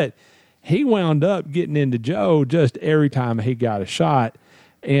 but he wound up getting into Joe just every time he got a shot.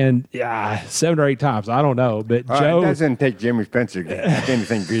 And 7 or 8 times, I don't know. But Joe, it doesn't take Jimmy Spencer to get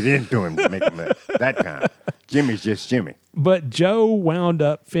anything beat into him to make him that kind. Jimmy's just Jimmy. But Joe wound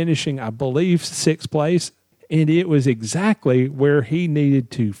up finishing, I believe, 6th place. And it was exactly where he needed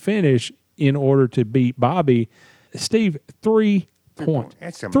to finish in order to beat Bobby. Steve, 3 points.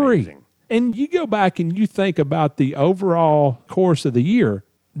 That's 3. amazing. And you go back and you think about the overall course of the year,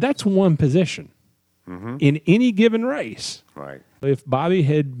 that's 1 position in any given race. Right. If Bobby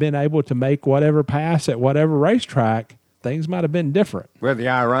had been able to make whatever pass at whatever racetrack, things might have been different. Well, the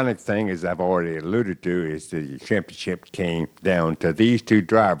ironic thing, as I've already alluded to, is the championship came down to these 2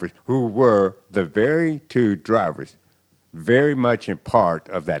 drivers who were the very 2 drivers very much in part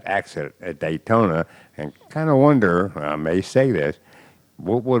of that accident at Daytona, and kind of wonder, I may say this,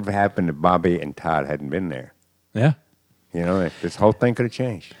 what would have happened if Bobby and Todd hadn't been there? Yeah. You know, this whole thing could have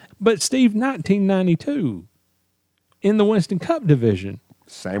changed. But Steve, 1992, in the Winston Cup division,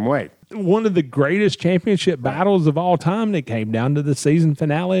 Same way. One of the greatest championship battles of all time that came down to the season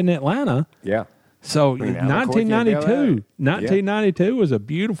finale in Atlanta. Yeah. So Between Albuquerque and 1992 was a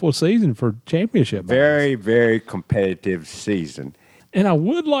beautiful season for championship battles. Very, very competitive season. And I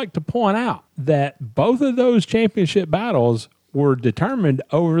would like to point out that both of those championship battles were determined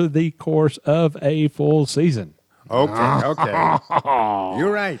over the course of a full season. Okay.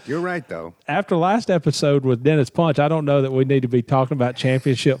 You're right, though. After last episode with Dennis Punch, I don't know that we need to be talking about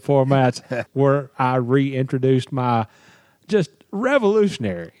championship formats where I reintroduced my just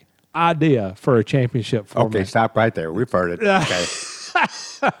revolutionary idea for a championship format. Okay, stop right there. We've heard it. Okay.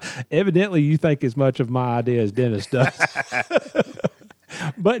 Evidently, you think as much of my idea as Dennis does.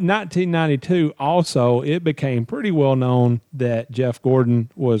 But in 1992, also, it became pretty well known that Jeff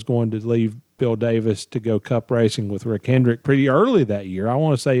Gordon was going to leave Bill Davis to go cup racing with Rick Hendrick pretty early that year. I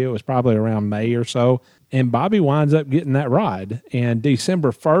want to say it was probably around May or so. And Bobby winds up getting that ride. And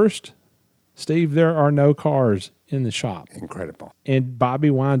December 1st, Steve, there are no cars in the shop. Incredible. And Bobby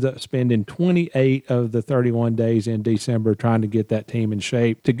winds up spending 28 of the 31 days in December trying to get that team in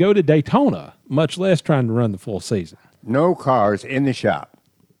shape to go to Daytona, much less trying to run the full season. No cars in the shop.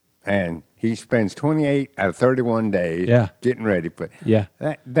 And he spends 28 out of 31 days getting ready for it. Yeah.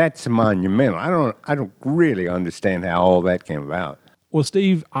 That's monumental. I don't really understand how all that came about. Well,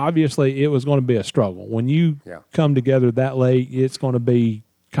 Steve, obviously it was going to be a struggle. When you come together that late, it's going to be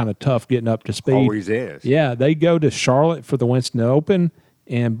kind of tough getting up to speed. Always is. Yeah, they go to Charlotte for the Winston Open,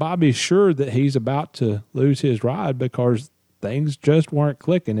 and Bobby's sure that he's about to lose his ride because things just weren't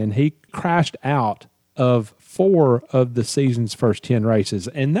clicking, and he crashed out of 4 of the season's first 10 races.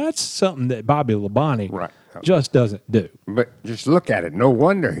 And that's something that Bobby Labonte just doesn't do. But just look at it. No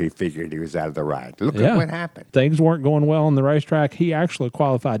wonder he figured he was out of the ride. Look at what happened. Things weren't going well on the racetrack. He actually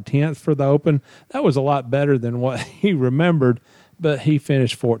qualified 10th for the Open. That was a lot better than what he remembered, but he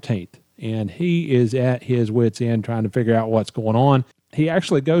finished 14th. And he is at his wit's end trying to figure out what's going on. He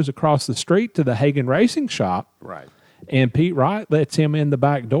actually goes across the street to the Hagen Racing shop. Right. And Pete Wright lets him in the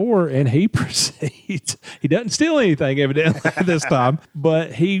back door, and he proceeds. He doesn't steal anything, evidently, this time,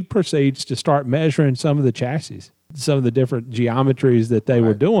 but he proceeds to start measuring some of the chassis, some of the different geometries that they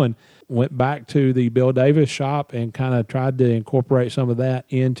were doing. Went back to the Bill Davis shop and kind of tried to incorporate some of that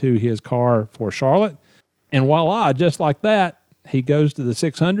into his car for Charlotte. And voila, just like that, he goes to the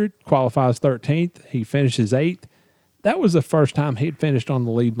 600, qualifies 13th. He finishes 8th. That was the first time he'd finished on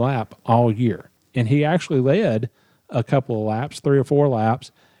the lead lap all year. And he actually led a couple of laps, 3 or 4 laps,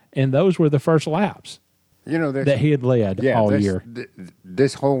 and those were the first laps that he had led all year.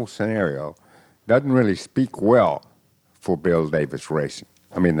 This whole scenario doesn't really speak well for Bill Davis Racing.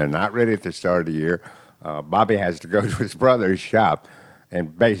 I mean, they're not ready at the start of the year. Bobby has to go to his brother's shop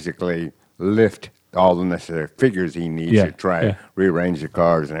and basically lift all the necessary figures he needs to try and rearrange the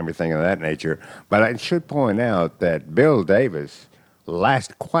cars and everything of that nature. But I should point out that Bill Davis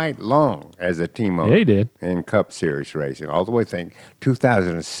last quite long as a team owner. Yeah, he did. In Cup Series racing, all the way to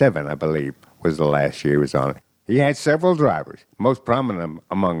 2007, I believe, was the last year he was on it. He had several drivers. Most prominent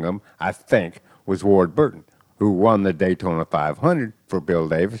among them, I think, was Ward Burton, who won the Daytona 500 for Bill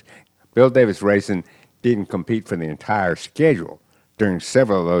Davis. Bill Davis Racing didn't compete for the entire schedule during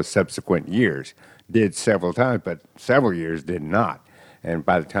several of those subsequent years. Did several times, but several years did not. And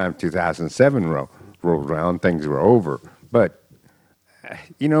by the time 2007 rolled around, things were over. But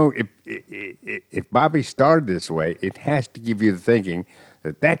if Bobby started this way, it has to give you the thinking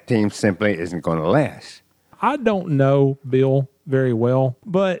that team simply isn't going to last. I don't know Bill very well,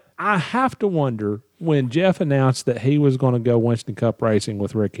 but I have to wonder when Jeff announced that he was going to go Winston Cup racing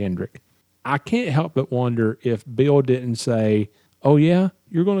with Rick Hendrick, I can't help but wonder if Bill didn't say, oh, yeah,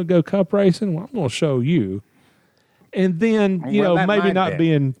 you're going to go Cup racing? Well, I'm going to show you. And then, maybe not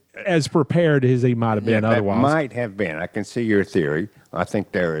being as prepared as he might have been otherwise. That might have been. I can see your theory. I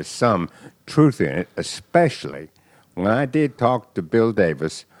think there is some truth in it, especially when I did talk to Bill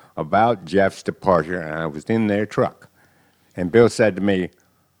Davis about Jeff's departure, and I was in their truck. And Bill said to me,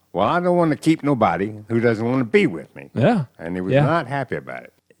 well, I don't want to keep nobody who doesn't want to be with me. Yeah. And he was not happy about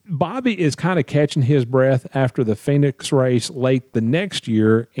it. Bobby is kind of catching his breath after the Phoenix race late the next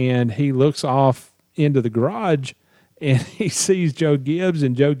year, and he looks off into the garage, and he sees Joe Gibbs,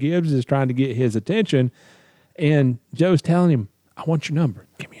 and Joe Gibbs is trying to get his attention, and Joe's telling him, I want your number.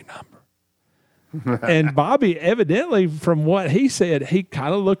 Give me your number. And Bobby, evidently, from what he said, he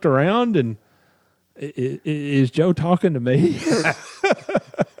kind of looked around and, is Joe talking to me?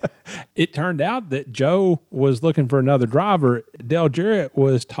 It turned out that Joe was looking for another driver. Dale Jarrett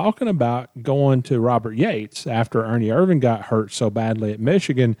was talking about going to Robert Yates after Ernie Irvin got hurt so badly at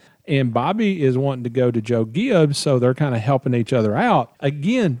Michigan. And Bobby is wanting to go to Joe Gibbs, so they're kind of helping each other out.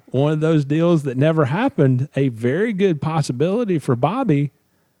 Again, one of those deals that never happened. A very good possibility for Bobby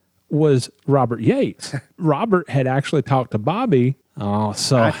was Robert Yates. Robert had actually talked to Bobby. Oh,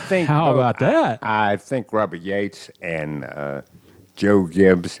 so how about that? I think Robert Yates and Joe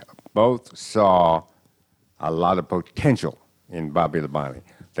Gibbs both saw a lot of potential in Bobby Labonte.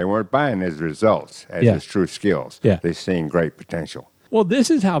 They weren't buying his results as his true skills. Yeah. They're seeing great potential. Well, this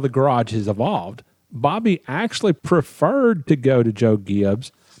is how the garage has evolved. Bobby actually preferred to go to Joe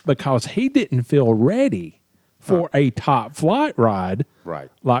Gibbs because he didn't feel ready for a top flight ride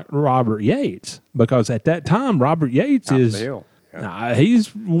like Robert Yates. Because at that time, Robert Yates he's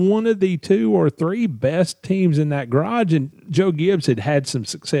one of the 2 or 3 best teams in that garage. And Joe Gibbs had some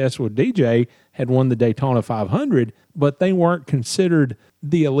success with DJ, had won the Daytona 500, but they weren't considered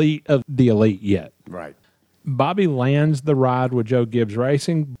the elite of the elite yet. Right. Bobby lands the ride with Joe Gibbs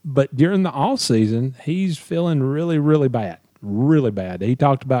Racing, but during the off season, he's feeling really, really bad. Really bad. He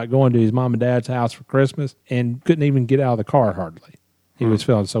talked about going to his mom and dad's house for Christmas and couldn't even get out of the car hardly. He was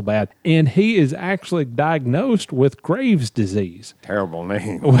feeling so bad. And he is actually diagnosed with Graves' disease. Terrible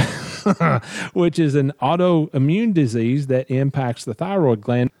name. Which is an autoimmune disease that impacts the thyroid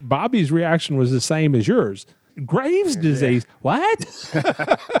gland. Bobby's reaction was the same as yours. Graves' disease. What?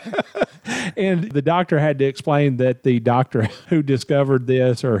 And the doctor had to explain that the doctor who discovered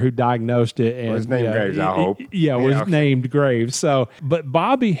this or who diagnosed it was named Graves, I hope. Was named Graves. So, but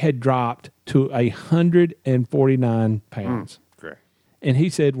Bobby had dropped to 149 pounds. Great. And he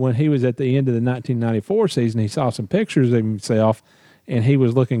said when he was at the end of the 1994 season, he saw some pictures of himself, and he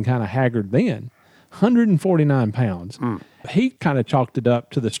was looking kind of haggard then. 149 pounds. He kind of chalked it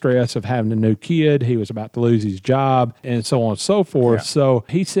up to the stress of having a new kid. He was about to lose his job and so on and so forth. Yeah. So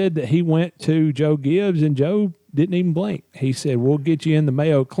he said that he went to Joe Gibbs, and Joe didn't even blink. He said, we'll get you in the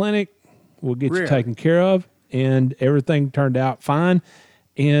Mayo Clinic. We'll get you taken care of. And everything turned out fine.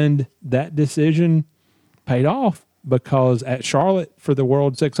 And that decision paid off because at Charlotte for the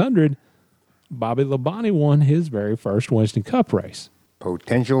World 600, Bobby Labonte won his very first Winston Cup race.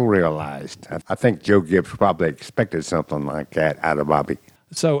 Potential realized. I think Joe Gibbs probably expected something like that out of Bobby.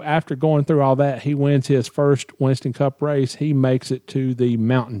 So after going through all that, he wins his first Winston Cup race. He makes it to the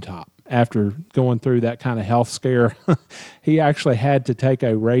mountaintop. After going through that kind of health scare, he actually had to take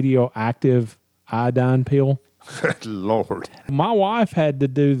a radioactive iodine pill. Good Lord. My wife had to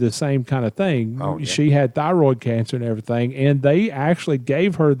do the same kind of thing. Oh, yeah. She had thyroid cancer and everything, and they actually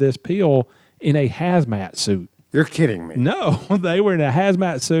gave her this pill in a hazmat suit. You're kidding me. No, they were in a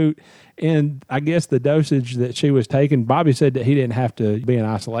hazmat suit, and I guess the dosage that she was taking, Bobby said that he didn't have to be in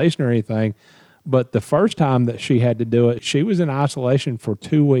isolation or anything, but the first time that she had to do it, she was in isolation for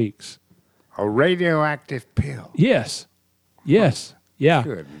 2 weeks. A radioactive pill? Yes. Yes. Yeah.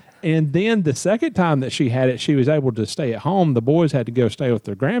 Good. And then the second time that she had it, she was able to stay at home. The boys had to go stay with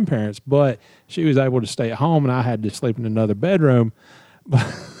their grandparents, but she was able to stay at home, and I had to sleep in another bedroom.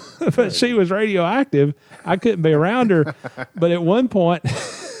 But she was radioactive. I couldn't be around her. But at one point,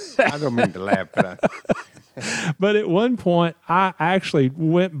 I don't mean to laugh, but at one point, I actually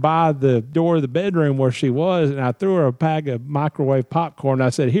went by the door of the bedroom where she was, and I threw her a pack of microwave popcorn. I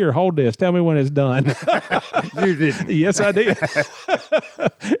said, "Here, hold this. Tell me when it's done." You didn't. Yes, I did.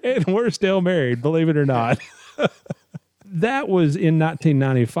 And we're still married, believe it or not. That was in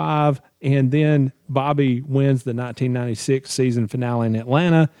 1995, and then Bobby wins the 1996 season finale in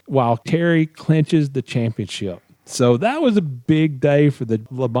Atlanta while Terry clinches the championship. So that was a big day for the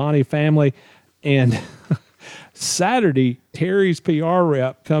Labonte family. And Saturday, Terry's PR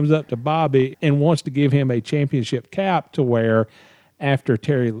rep comes up to Bobby and wants to give him a championship cap to wear after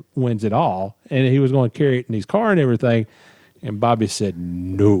Terry wins it all. And he was going to carry it in his car and everything. And Bobby said,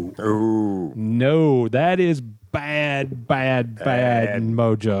 no. Ooh. No, that is bad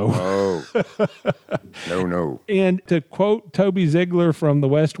mojo. No. And to quote Toby Ziegler from The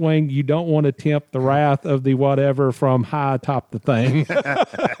West Wing, you don't want to tempt the wrath of the whatever from high atop the thing.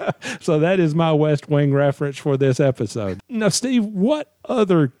 So that is my West Wing reference for this episode. Now, Steve, what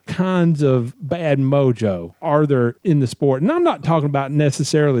other kinds of bad mojo are there in the sport? And I'm not talking about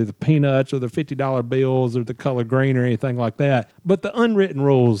necessarily the peanuts or the $50 bills or the color green or anything like that, but the unwritten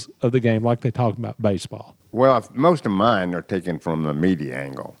rules of the game like they talk about baseball. Well, most of mine are taken from the media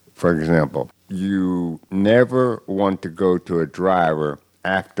angle. For example, you never want to go to a driver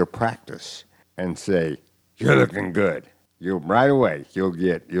after practice and say, "You're looking good." Right away you'll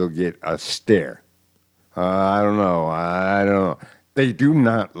get a stare. I don't know. They do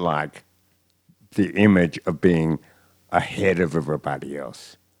not like the image of being ahead of everybody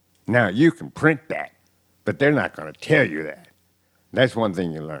else. Now, you can print that, but they're not going to tell you that. That's one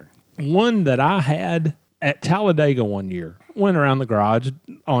thing you learn. One that I had at Talladega one year. Went around the garage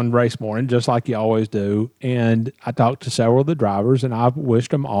on race morning, just like you always do, and I talked to several of the drivers, and I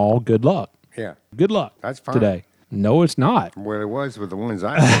wished them all good luck. Yeah. Good luck. That's fine. Today. No, it's not. Well, it was with the ones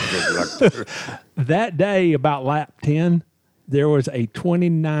I had good luck to. That day, about lap 10, there was a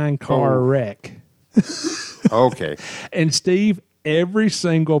 29-car wreck. Okay. And, Steve, every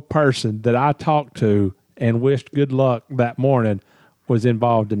single person that I talked to and wished good luck that morning was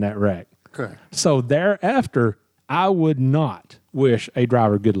involved in that wreck. Good. So thereafter, I would not wish a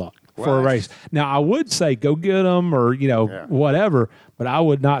driver good luck for a race. Now, I would say go get them or, whatever, but I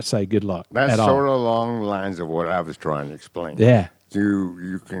would not say good luck That's at all. sort of along the lines of what I was trying to explain. Yeah.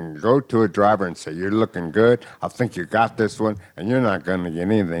 You can go to a driver and say, you're looking good. I think you got this one, and you're not going to get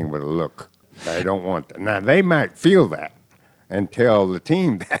anything but a look. They don't want that. Now, they might feel that and tell the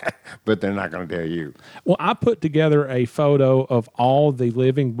team that, but they're not going to tell you. Well, I put together a photo of all the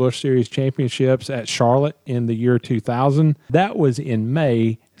living Busch Series championships at Charlotte in the year 2000. That was in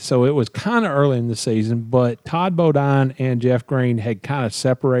May, so it was kind of early in the season, but Todd Bodine and Jeff Green had kind of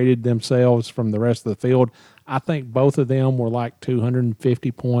separated themselves from the rest of the field. I think both of them were like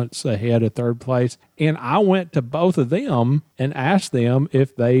 250 points ahead of third place. And I went to both of them and asked them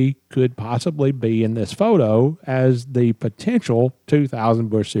if they could possibly be in this photo as the potential 2000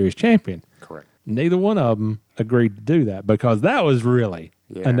 Busch Series champion. Correct. Neither one of them agreed to do that because that was really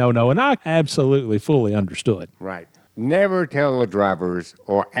a no-no. And I absolutely fully understood. Right. Never tell the drivers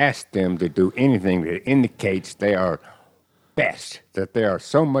or ask them to do anything that indicates they are best, that they are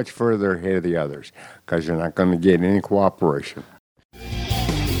so much further ahead of the others, because you're not going to get any cooperation.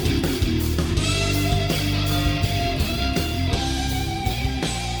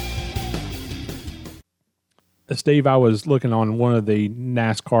 Steve, I was looking on one of the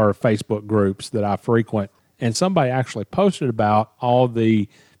NASCAR Facebook groups that I frequent, and somebody actually posted about all the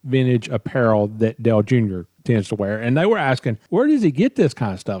vintage apparel that Dale Jr. tends to wear. And they were asking, where does he get this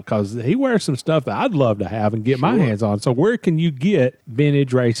kind of stuff? Because he wears some stuff that I'd love to have and get my hands on. So where can you get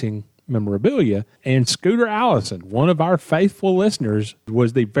vintage racing memorabilia? And Scooter Allison, one of our faithful listeners,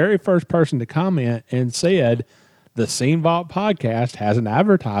 was the very first person to comment and said, the Scene Vault podcast has an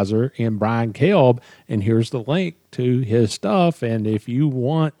advertiser in Brian Kelb, and here's the link to his stuff. And if you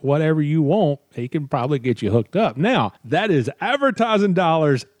want whatever you want, he can probably get you hooked up. Now, that is advertising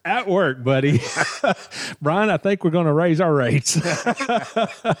dollars at work, buddy. Brian, I think we're going to raise our rates.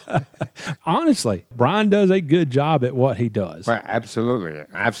 Honestly, Brian does a good job at what he does. Well, absolutely.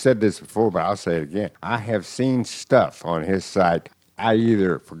 I've said this before, but I'll say it again. I have seen stuff on his site I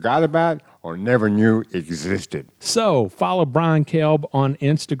either forgot about or never knew existed. So follow Brian Kelb on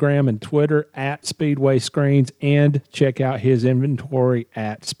Instagram and Twitter at Speedway Screens, and check out his inventory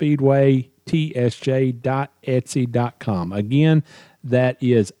at speedwaytsj.etsy.com. Again, that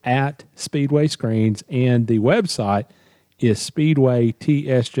is at Speedway Screens, and the website is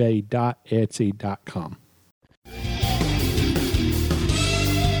speedwaytsj.etsy.com.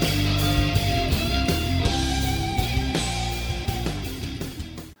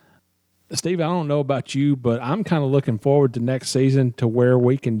 Steve, I don't know about you, but I'm kind of looking forward to next season to where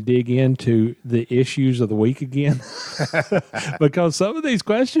we can dig into the issues of the week again. Because some of these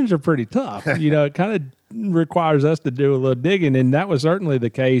questions are pretty tough. It kind of requires us to do a little digging, and that was certainly the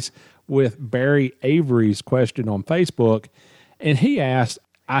case with Barry Avery's question on Facebook. And he asked,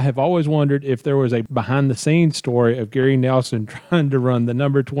 I have always wondered if there was a behind-the-scenes story of Gary Nelson trying to run the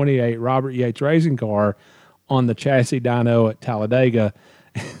number 28 Robert Yates racing car on the chassis dyno at Talladega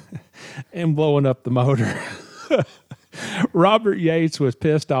and blowing up the motor. Robert Yates was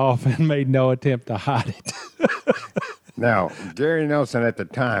pissed off and made no attempt to hide it. Now, Gary Nelson at the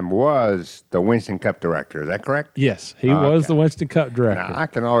time was the Winston Cup director. Is that correct? Yes, he was the Winston Cup director. Now, I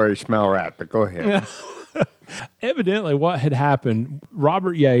can already smell rat, but go ahead. Evidently, what had happened,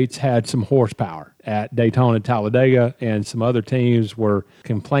 Robert Yates had some horsepower at Daytona, Talladega, and some other teams were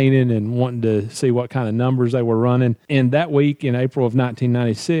complaining and wanting to see what kind of numbers they were running. And that week in April of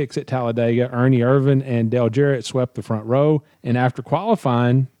 1996 at Talladega, Ernie Irvan and Dale Jarrett swept the front row. And after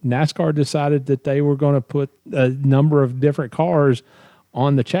qualifying, NASCAR decided that they were going to put a number of different cars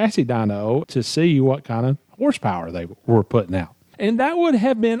on the chassis dyno to see what kind of horsepower they were putting out. And that would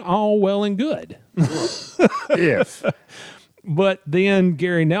have been all well and good. Yes. But then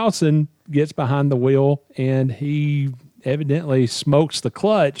Gary Nelson gets behind the wheel and he evidently smokes the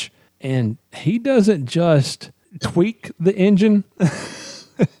clutch, and he doesn't just tweak the engine.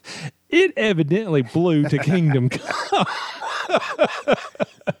 It evidently blew to Kingdom Come.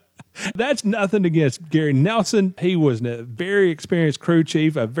 That's nothing against Gary Nelson. He was a very experienced crew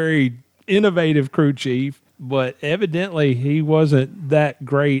chief, a very innovative crew chief. but evidently he wasn't that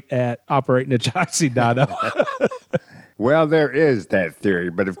great at operating a chassis dyno. Well, there is that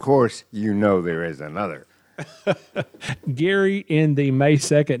theory, but of course, you know there is another. Gary, in the May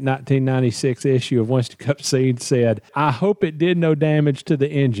 2nd, 1996 issue of Winston Cup Scene, said, "I hope it did no damage to the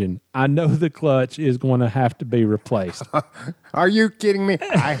engine. I know the clutch is going to have to be replaced." Are you kidding me?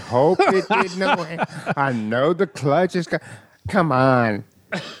 I hope it did no. I know the clutch is. Come on.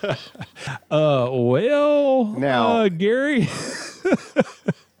 Now, Gary.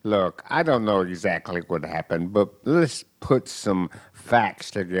 Look, I don't know exactly what happened, but let's put some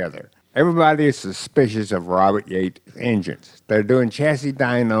facts together. Everybody is suspicious of Robert Yates' engines. They're doing chassis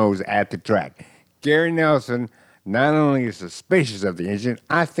dynos at the track. Gary Nelson not only is suspicious of the engine,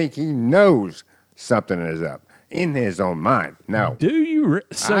 I think he knows something is up in his own mind. No. Do you?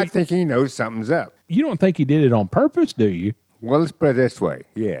 I think he knows something's up. You don't think he did it on purpose, do you? Well, let's put it this way.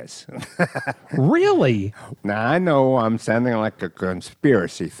 Yes. Really? Now, I know I'm sounding like a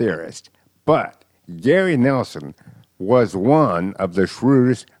conspiracy theorist, but Gary Nelson was one of the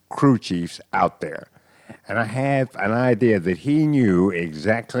shrewdest crew chiefs out there. And I have an idea that he knew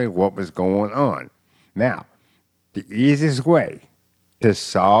exactly what was going on. Now, the easiest way to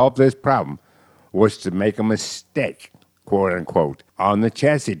solve this problem was to make a mistake, quote unquote, on the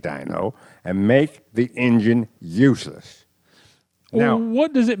chassis dyno and make the engine useless. Now,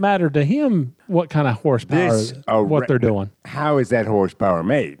 what does it matter to him what kind of horsepower, what they're doing? How is that horsepower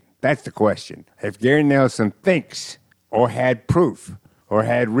made? That's the question. If Gary Nelson thinks or had proof or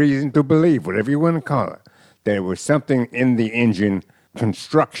had reason to believe, whatever you want to call it, there was something in the engine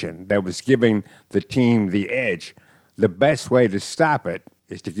construction that was giving the team the edge, the best way to stop it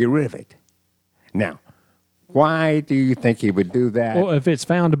is to get rid of it. Now, why do you think he would do that? Well, if it's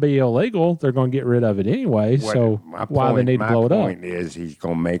found to be illegal, they're going to get rid of it anyway, so why they need to blow it up? My point is he's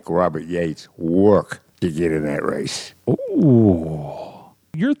going to make Robert Yates work to get in that race. Ooh.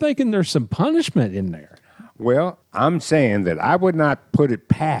 You're thinking there's some punishment in there. Well, I'm saying that I would not put it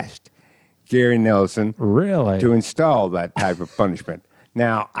past Gary Nelson to install that type of punishment.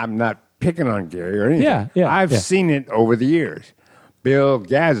 Now, I'm not picking on Gary or anything. I've seen it over the years. Bill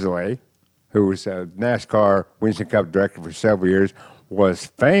Gasaway, who was a NASCAR Winston Cup director for several years, was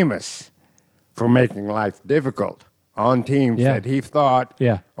famous for making life difficult on teams that he thought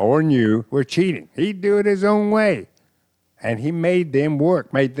or knew were cheating. He'd do it his own way, and he made them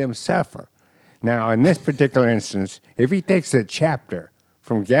work, made them suffer. Now, in this particular instance, if he takes a chapter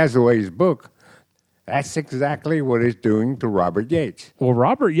from Gasaway's book, that's exactly what he's doing to Robert Yates. Well,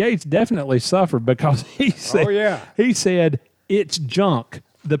 Robert Yates definitely suffered because he said, it's junk.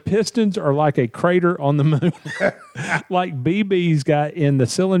 The pistons are like a crater on the moon, like BBs got in the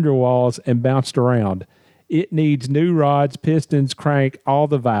cylinder walls and bounced around. It needs new rods, pistons, crank, all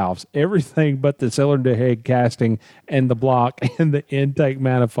the valves, everything but the cylinder head casting and the block and the intake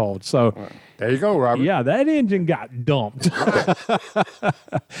manifold. So there you go, Robert. Yeah, that engine got dumped.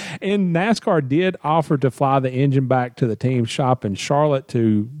 And NASCAR did offer to fly the engine back to the team shop in Charlotte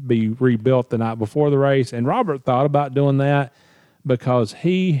to be rebuilt the night before the race. And Robert thought about doing that because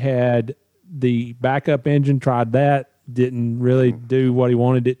he had the backup engine, tried that, didn't really do what he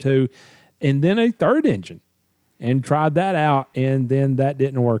wanted it to. And then a third engine and tried that out, and then that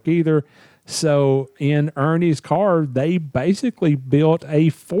didn't work either. So in Ernie's car, they basically built a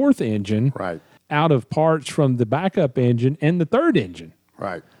fourth engine out of parts from the backup engine and the third engine.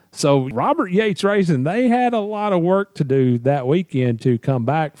 Right. So Robert Yates Racing, they had a lot of work to do that weekend to come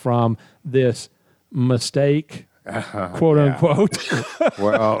back from this mistake, quote unquote.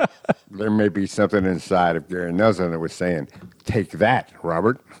 Well, there may be something inside of Gary Nelson that was saying, take that,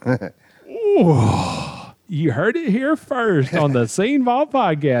 Robert. Ooh, you heard it here first on the Scene Vault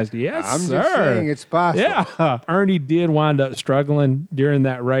podcast. Yes, I'm sir. just saying it's possible. Yeah. Ernie did wind up struggling during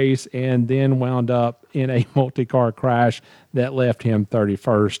that race and then wound up in a multi-car crash that left him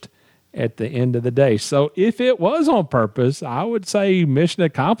 31st at the end of the day. So if it was on purpose, I would say mission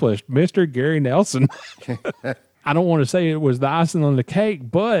accomplished, Mr. Gary Nelson. I don't want to say it was the icing on the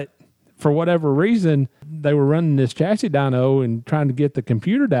cake, but for whatever reason, they were running this chassis dyno and trying to get the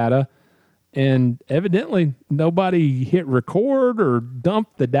computer data. And evidently, nobody hit record or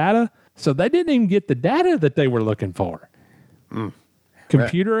dumped the data. So they didn't even get the data that they were looking for.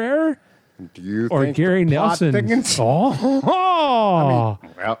 Computer error? Do you or think Gary Nelson? Well,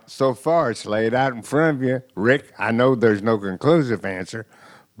 so far it's laid out in front of you. Rick, I know there's no conclusive answer,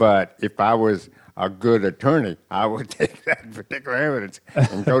 but if I was a good attorney, I would take that particular evidence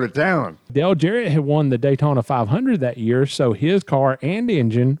and go to town. Dale Jarrett had won the Daytona 500 that year, so his car and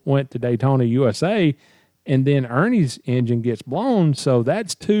engine went to Daytona USA, and then Ernie's engine gets blown, so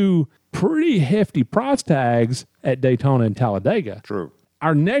that's two pretty hefty price tags at Daytona and Talladega. True.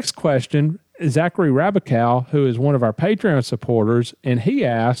 Our next question, Zachary Rabicow, who is one of our Patreon supporters, and he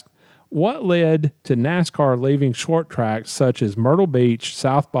asked, what led to NASCAR leaving short tracks such as Myrtle Beach,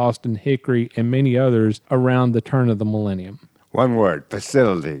 South Boston, Hickory, and many others around the turn of the millennium? One word,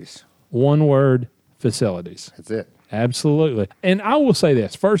 facilities. One word, facilities. That's it. Absolutely. And I will say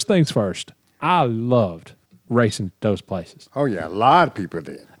this, first things first, I loved racing those places. Oh, yeah, a lot of people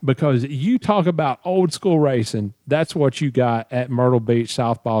did. Because you talk about old school racing, that's what you got at Myrtle Beach,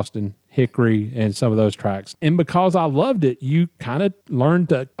 South Boston, Hickory, and some of those tracks. And because I loved it, you kind of learned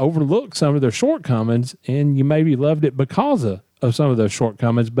to overlook some of their shortcomings, and you maybe loved it because of some of those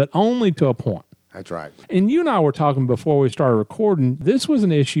shortcomings, but only to a point. That's right. And you and I were talking before we started recording, this was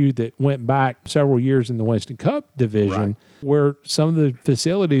an issue that went back several years in the Winston Cup division, where some of the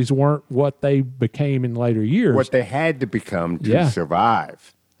facilities weren't what they became in later years. What they had to become to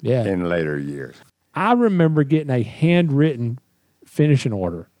survive in later years. I remember getting a handwritten finishing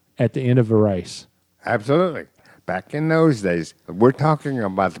order at the end of a race. Absolutely. Back in those days, we're talking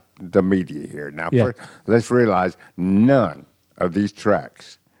about the media here. Now, first, let's realize none of these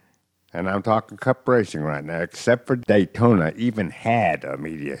tracks, and I'm talking Cup racing right now, except for Daytona, even had a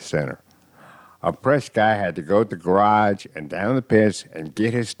media center. A press guy had to go to the garage and down the pits and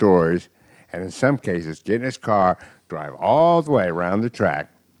get his stories, and in some cases, get in his car, drive all the way around the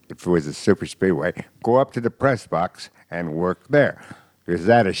track, if it was a super speedway, go up to the press box and work there. Is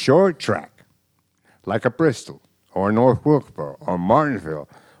that a short track, like a Bristol or North Wilkesboro or Martinsville?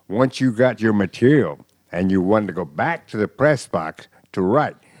 Once you got your material and you wanted to go back to the press box to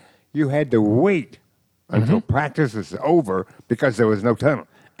write, you had to wait until practice was over because there was no tunnel.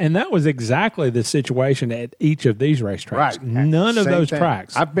 And that was exactly the situation at each of these racetracks. Right. None of those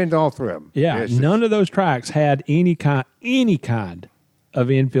tracks. I've been to all three of them. Yeah, none of those tracks had any kind of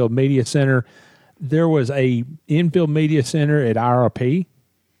infield media center. There was a infield media center at IRP,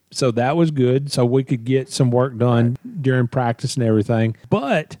 so that was good. So we could get some work done during practice and everything.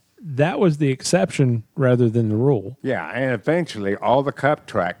 But that was the exception rather than the rule. Yeah, and eventually all the Cup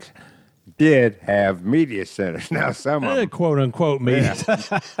tracks did have media centers. Now some of them, quote unquote media,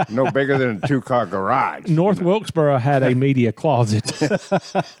 no bigger than a 2-car garage. North Wilkesboro had a media closet,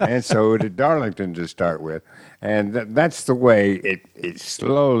 and so did Darlington to start with. And that's the way it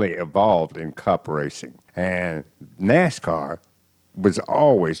slowly evolved in Cup racing. And NASCAR was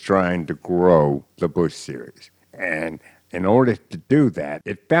always trying to grow the Busch Series. And in order to do that,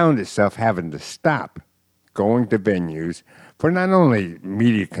 it found itself having to stop going to venues for not only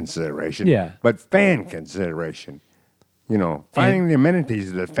media consideration, but fan consideration. You know, finding the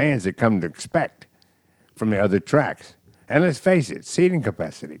amenities that fans had come to expect from the other tracks. And let's face it, seating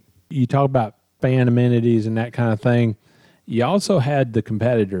capacity. You talk about fan amenities and that kind of thing. You also had the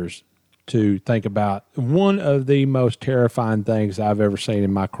competitors to think about. One of the most terrifying things I've ever seen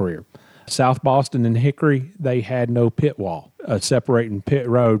in my career. South Boston and Hickory, they had no pit wall separating pit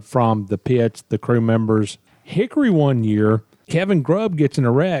road from the pits, the crew members. Hickory one year, Kevin Grubb gets in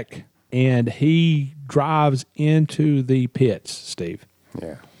a wreck, and he drives into the pits, Steve.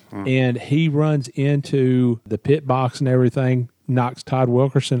 Yeah. And he runs into the pit box and everything, knocks Todd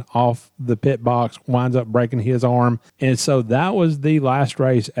Wilkerson off the pit box, winds up breaking his arm. And so that was the last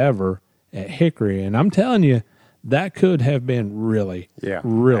race ever at Hickory. And I'm telling you, that could have been really bad.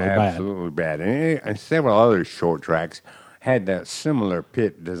 Absolutely bad. And several other short tracks had that similar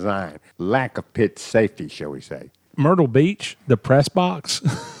pit design, lack of pit safety, shall we say. Myrtle Beach, the press box,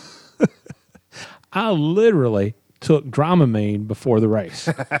 I literally took Dramamine before the race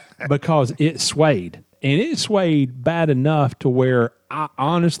because it swayed. And it swayed bad enough to where I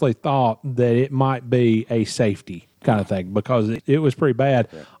honestly thought that it might be a safety kind of thing because it was pretty bad.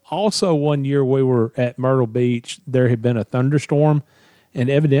 Yeah. Also, one year we were at Myrtle Beach, there had been a thunderstorm, and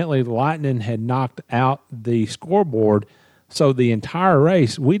evidently lightning had knocked out the scoreboard. So the entire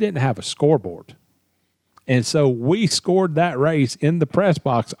race, we didn't have a scoreboard. And so we scored that race in the press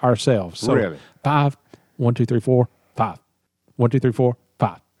box ourselves. So really? 5, 1, 2, 3, 4, 5. 1, 2, 3, 4,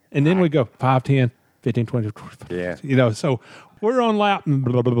 5. And then we go 5, 10, 15, 20, 25. Yeah. You know, so we're on lap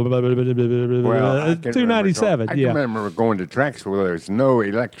 297. I can remember going to tracks where there's no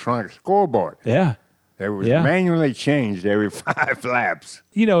electronic scoreboard. Yeah. It was manually changed every 5 laps.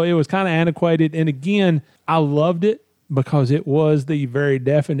 You know, it was kind of antiquated. And again, I loved it because it was the very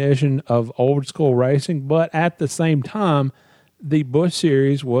definition of old school racing. But at the same time, the Busch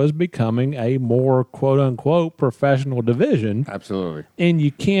Series was becoming a more quote unquote professional division. Absolutely. And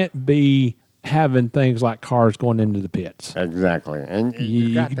you can't be having things like cars going into the pits. Exactly. And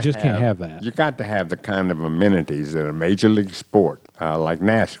You just can't have that. You got to have the kind of amenities that a major league sport like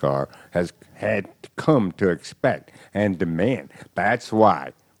NASCAR has had to come to expect and demand. That's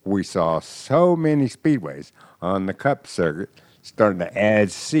why we saw so many speedways on the Cup circuit starting to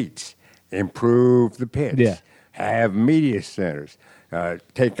add seats, improve the pits, have media centers,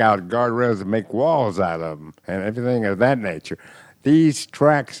 take out guardrails and make walls out of them, and everything of that nature. These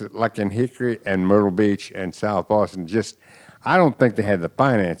tracks, like in Hickory and Myrtle Beach and South Boston, I don't think they had the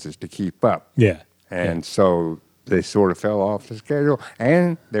finances to keep up. Yeah. And so they sort of fell off the schedule,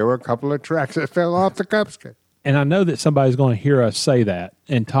 and there were a couple of tracks that fell off the Cup schedule. And I know that somebody's going to hear us say that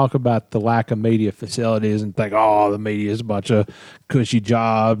and talk about the lack of media facilities and think, oh, the media is a bunch of cushy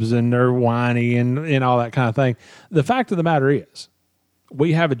jobs and they're whiny and all that kind of thing. The fact of the matter is,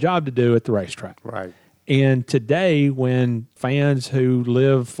 we have a job to do at the racetrack. Right. And today, when fans who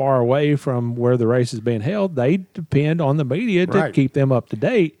live far away from where the race is being held, they depend on the media to keep them up to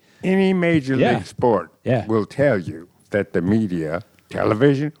date. Any major league sport will tell you that the media,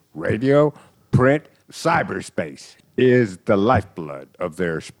 television, radio, print, cyberspace is the lifeblood of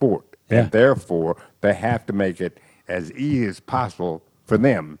their sport. And therefore, they have to make it as easy as possible for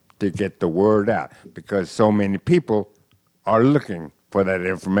them to get the word out, because so many people are looking for that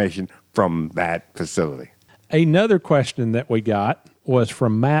information from that facility. Another question that we got was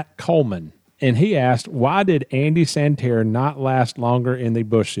from Matt Coleman, and he asked, why did Andy Santerre not last longer in the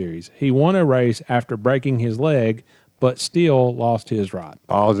Busch Series? He won a race after breaking his leg, but still lost his ride.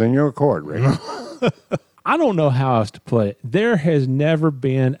 Ball's in your court, Rick. I don't know how else to put it. There has never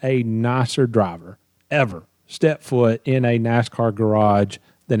been a nicer driver ever step foot in a NASCAR garage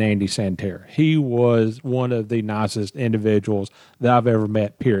than Andy Santerre. He was one of the nicest individuals that I've ever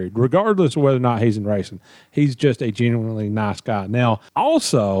met, period. Regardless of whether or not he's in racing, he's just a genuinely nice guy. Now,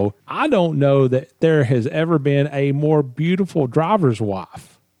 also, I don't know that there has ever been a more beautiful driver's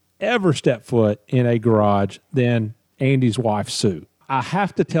wife ever step foot in a garage than Andy's wife, Sue. I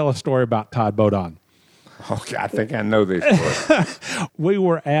have to tell a story about Todd Bodine. Okay, I think I know this story. We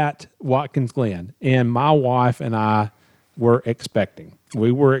were at Watkins Glen, and my wife and I were expecting.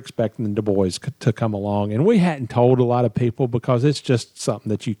 We were expecting the boys to come along, and we hadn't told a lot of people because it's just something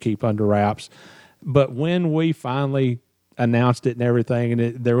that you keep under wraps. But when we finally announced it and everything,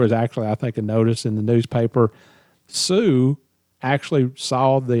 and there was actually, I think, a notice in the newspaper, Sue actually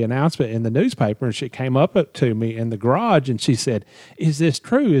saw the announcement in the newspaper, and she came up to me in the garage, and she said, "Is this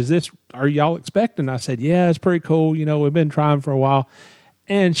true? Are y'all expecting?" I said, "Yeah, it's pretty cool. You know, we've been trying for a while."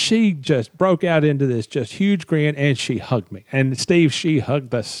 And she just broke out into this just huge grin, and she hugged me. And Steve, she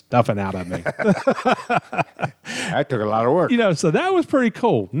hugged the stuffing out of me. That took a lot of work. You know, so that was pretty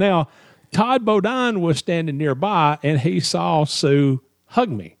cool. Now, Todd Bodine was standing nearby, and he saw Sue hug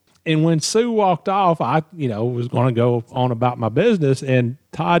me. And when Sue walked off, I, was going to go on about my business, and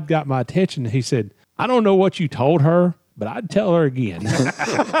Todd got my attention. He said, "I don't know what you told her, but I'd tell her again."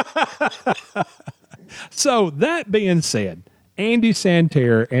 So that being said, Andy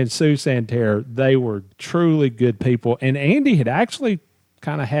Santerre and Sue Santerre, they were truly good people. And Andy had actually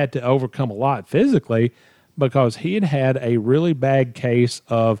kind of had to overcome a lot physically because he had had a really bad case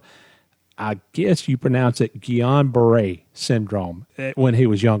of, I guess you pronounce it, Guillain-Barré syndrome when he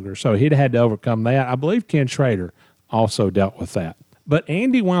was younger. So he'd had to overcome that. I believe Ken Schrader also dealt with that. But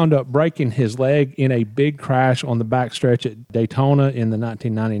Andy wound up breaking his leg in a big crash on the backstretch at Daytona in the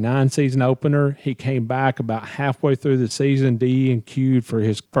 1999 season opener. He came back about halfway through the season, DNQ'd for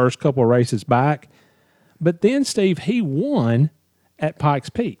his first couple of races back. But then, Steve, he won at Pikes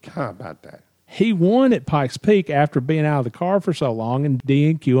Peak. How about that? He won at Pikes Peak after being out of the car for so long and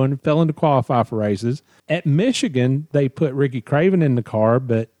DNQing and failing to qualify for races. At Michigan, they put Ricky Craven in the car,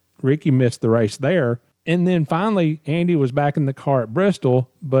 but Ricky missed the race there. And then finally, Andy was back in the car at Bristol,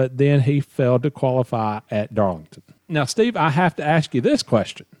 but then he failed to qualify at Darlington. Now, Steve, I have to ask you this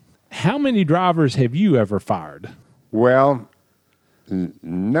question. How many drivers have you ever fired? Well,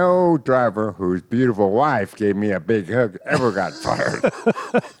 no driver whose beautiful wife gave me a big hug ever got fired.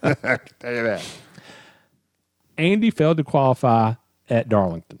 I can tell you that. Andy failed to qualify at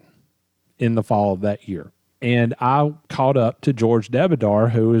Darlington in the fall of that year. And I caught up to George Debadar,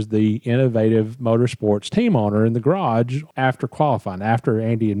 who is the Innovative Motorsports team owner in the garage after qualifying, after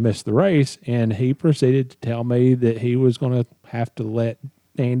Andy had missed the race. And he proceeded to tell me that he was going to have to let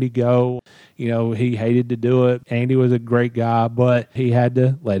Andy go. You know, he hated to do it. Andy was a great guy, but he had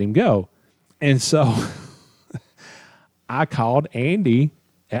to let him go. And so I called Andy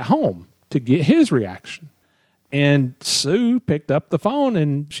at home to get his reaction. And Sue picked up the phone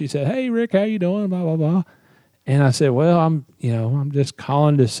and she said, "Hey, Rick, how you doing? Blah, blah, blah." And I said, "Well, I'm just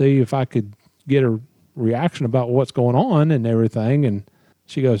calling to see if I could, get a reaction about what's going on and everything. And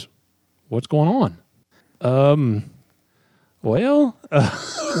she goes, "What's going on?" Well,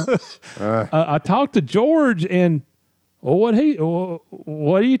 I talked to George, and what are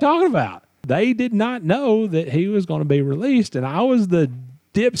you talking about? They did not know that he was going to be released, and I was the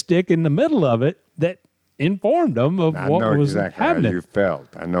dipstick in the middle of it that informed them of what was happening. How you felt.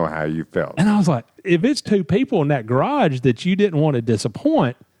 I know how you felt. And I was like, if it's two people in that garage that you didn't want to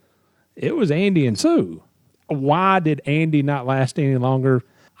disappoint, it was Andy and Sue. Why did Andy not last any longer?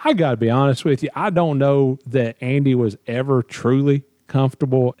 I got to be honest with you. I don't know that Andy was ever truly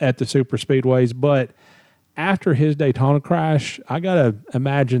comfortable at the super speedways, but after his Daytona crash, I got to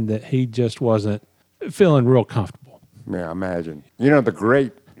imagine that he just wasn't feeling real comfortable. Yeah, imagine. You know, the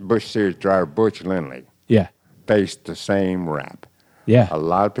great Busch Series driver, Butch Lindley, faced the same rap. Yeah. A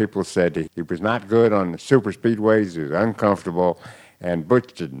lot of people said that he was not good on the super speedways. He was uncomfortable. And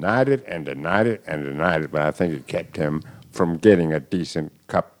Butch denied it and denied it and denied it, but I think it kept him from getting a decent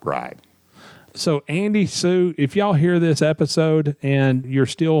cup ride. So, Andy, Sue, if y'all hear this episode and you're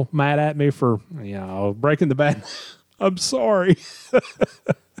still mad at me for, breaking the bad, I'm sorry.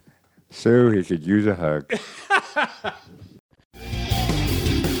 Sue, he could use a hug.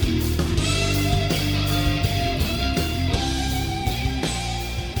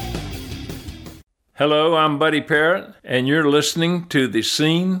 Hello, I'm Buddy Parrott, and you're listening to the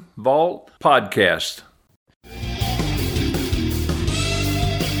Scene Vault Podcast.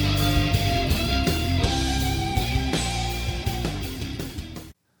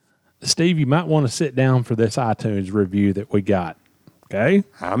 Steve, you might want to sit down for this iTunes review that we got, okay?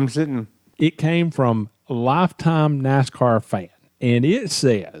 I'm sitting. It came from a lifetime NASCAR fan, and it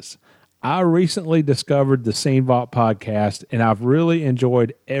says, I recently discovered the Scene Vault podcast, and I've really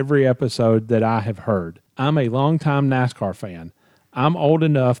enjoyed every episode that I have heard. I'm a longtime NASCAR fan. I'm old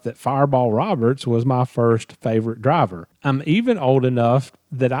enough that Fireball Roberts was my first favorite driver. I'm even old enough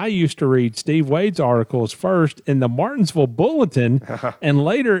that I used to read Steve Wade's articles first in the Martinsville Bulletin and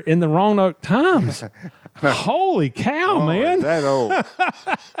later in the Roanoke Times. Holy cow, man. Is that old?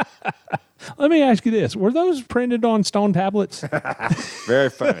 Let me ask you this. Were those printed on stone tablets?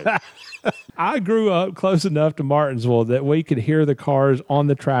 Very funny. I grew up close enough to Martinsville that we could hear the cars on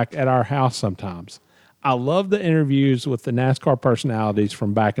the track at our house sometimes. I love the interviews with the NASCAR personalities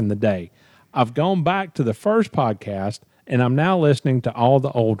from back in the day. I've gone back to the first podcast, and I'm now listening to all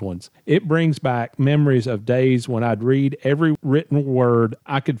the old ones. It brings back memories of days when I'd read every written word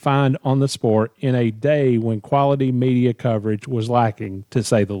I could find on the sport in a day when quality media coverage was lacking, to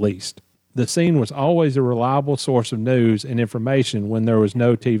say the least. The Scene was always a reliable source of news and information when there was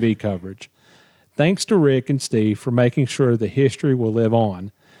no TV coverage. Thanks to Rick and Steve for making sure the history will live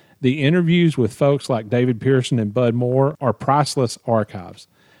on. The interviews with folks like David Pearson and Bud Moore are priceless archives.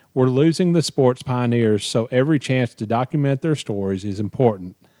 We're losing the sports pioneers, so every chance to document their stories is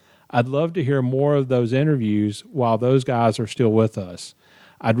important. I'd love to hear more of those interviews while those guys are still with us.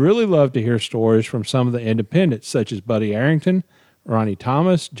 I'd really love to hear stories from some of the independents, such as Buddy Arrington, Ronnie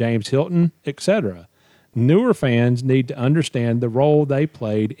Thomas, James Hilton, etc. Newer fans need to understand the role they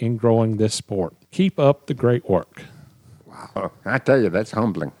played in growing this sport. Keep up the great work. Wow. I tell you, that's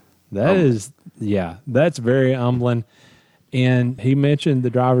humbling. That's very humbling. And he mentioned the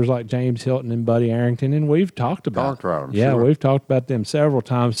drivers like James Hilton and Buddy Arrington, and we've talked about them. Yeah, sure. We've talked about them several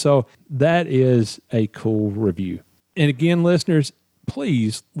times. So that is a cool review. And again, listeners,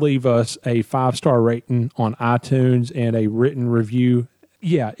 please leave us a 5-star rating on iTunes and a written review.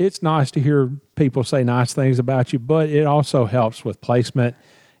 Yeah, it's nice to hear people say nice things about you, but it also helps with placement.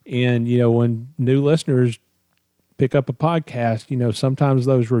 And, when new listeners pick up a podcast, sometimes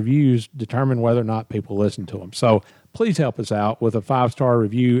those reviews determine whether or not people listen to them. So please help us out with a 5-star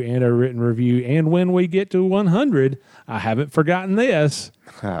review and a written review. And when we get to 100, I haven't forgotten this,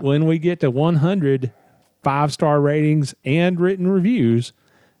 when we get to 100 5-star ratings and written reviews,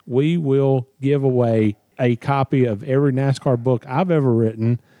 we will give away a copy of every NASCAR book I've ever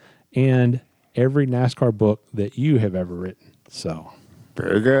written and every NASCAR book that you have ever written. So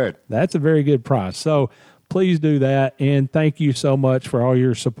very good. That's a very good prize. So please do that. And thank you so much for all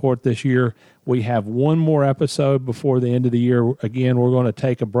your support this year. We have one more episode before the end of the year. Again, we're going to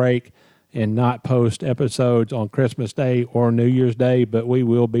take a break and not post episodes on Christmas Day or New Year's Day, but we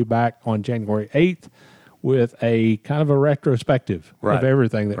will be back on January 8th with a kind of a retrospective of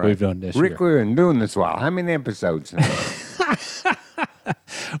everything that we've done this year. Rick, we've been doing this a while. How many episodes now?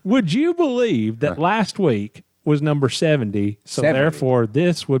 Would you believe that last week was number 70, so 70. Therefore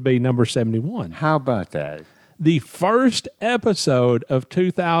this would be number 71. How about that? The first episode of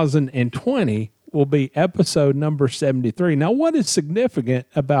 2020 will be episode number 73. Now, what is significant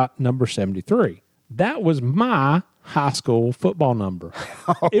about number 73? That was my high school football number.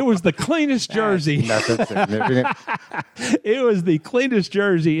 It was the cleanest jersey. Nothing significant. It was the cleanest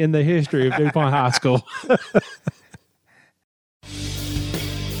jersey in the history of DuPont High School.